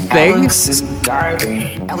 This is a thing? Alex is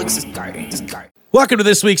garden. Alex is garden. Welcome to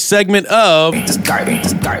this week's segment of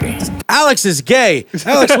Alex is Gay.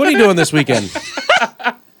 Alex, what are you doing this weekend?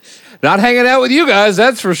 Not hanging out with you guys,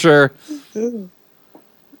 that's for sure.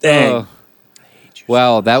 Dang.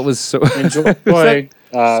 Wow, that was so... Enjoy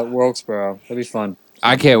Wilkesboro. That'd be fun.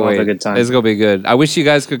 I can't We'll wait. have a good time. It's going to be good. I wish you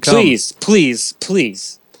guys could come. Please.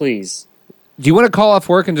 Do you want to call off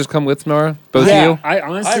work and just come with Nora? Both of you? I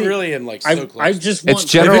honestly... I really am like so close. I just want...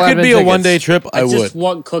 It's general If it could be a one-day trip, I I would. just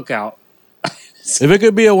want cookout. If it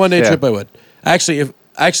could be a one-day trip, I would. Actually,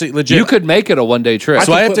 legit. You could make it a one-day trip.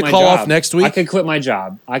 So I have quit to my call job. off next week? I could quit my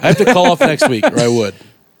job. I have to call off next week, or I would.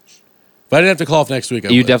 If I didn't have to call off next week, I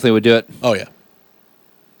would. You definitely would do it. Oh, yeah.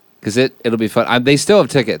 Because it'll be fun. They still have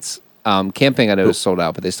tickets. Camping, I know, is sold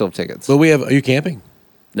out, but they still have tickets. But are you camping?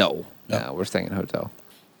 No, we're staying in a hotel.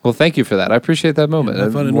 Well, thank you for that. I appreciate that moment. Yeah,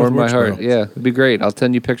 have fun in warmed my North heart. Wilkesboro. Yeah, it'd be great. I'll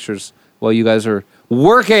send you pictures while you guys are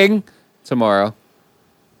working tomorrow.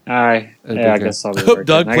 I guess I'll be working.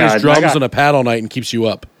 Doug plays drums on a pad all night and keeps you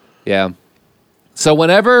up. Yeah. So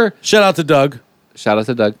whenever... Shout out to Doug.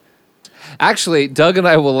 Actually, Doug and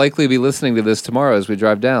I will likely be listening to this tomorrow as we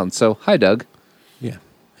drive down. So, hi, Doug. Yeah.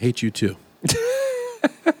 Hate you too.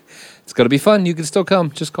 It's going to be fun. You can still come.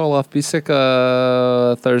 Just call off. Be sick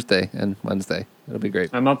Thursday and Wednesday. It'll be great.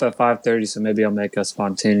 I'm up at 5:30, so maybe I'll make a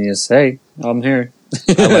spontaneous, hey, I'm here.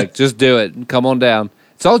 Just do it. Come on down.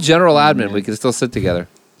 It's all general admin. We can still sit together.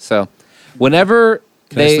 So, whenever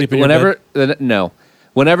whenever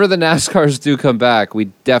the NASCARs do come back, we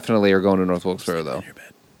definitely are going to North Wilkesboro, though.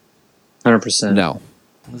 100%. No.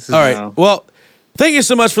 All right. Well, thank you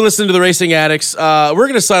so much for listening to the Racing Addicts. We're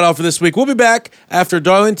going to sign off for this week. We'll be back after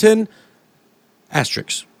Darlington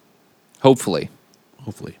Asterix. Hopefully.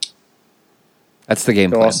 That's the game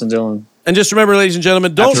plan. Austin Dillon. And just remember, ladies and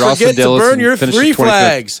gentlemen, don't forget to burn your 3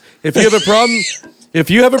 flags. If you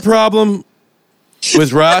have a problem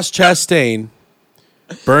with Ross Chastain,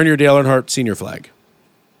 burn your Dale Earnhardt Sr. flag.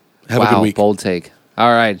 Have a good week. Bold take.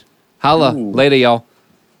 All right. Holla. Later, y'all.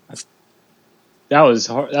 That was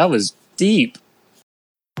hard. That was deep.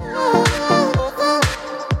 I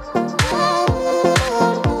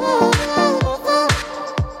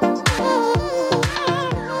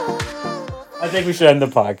think we should end the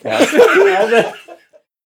podcast.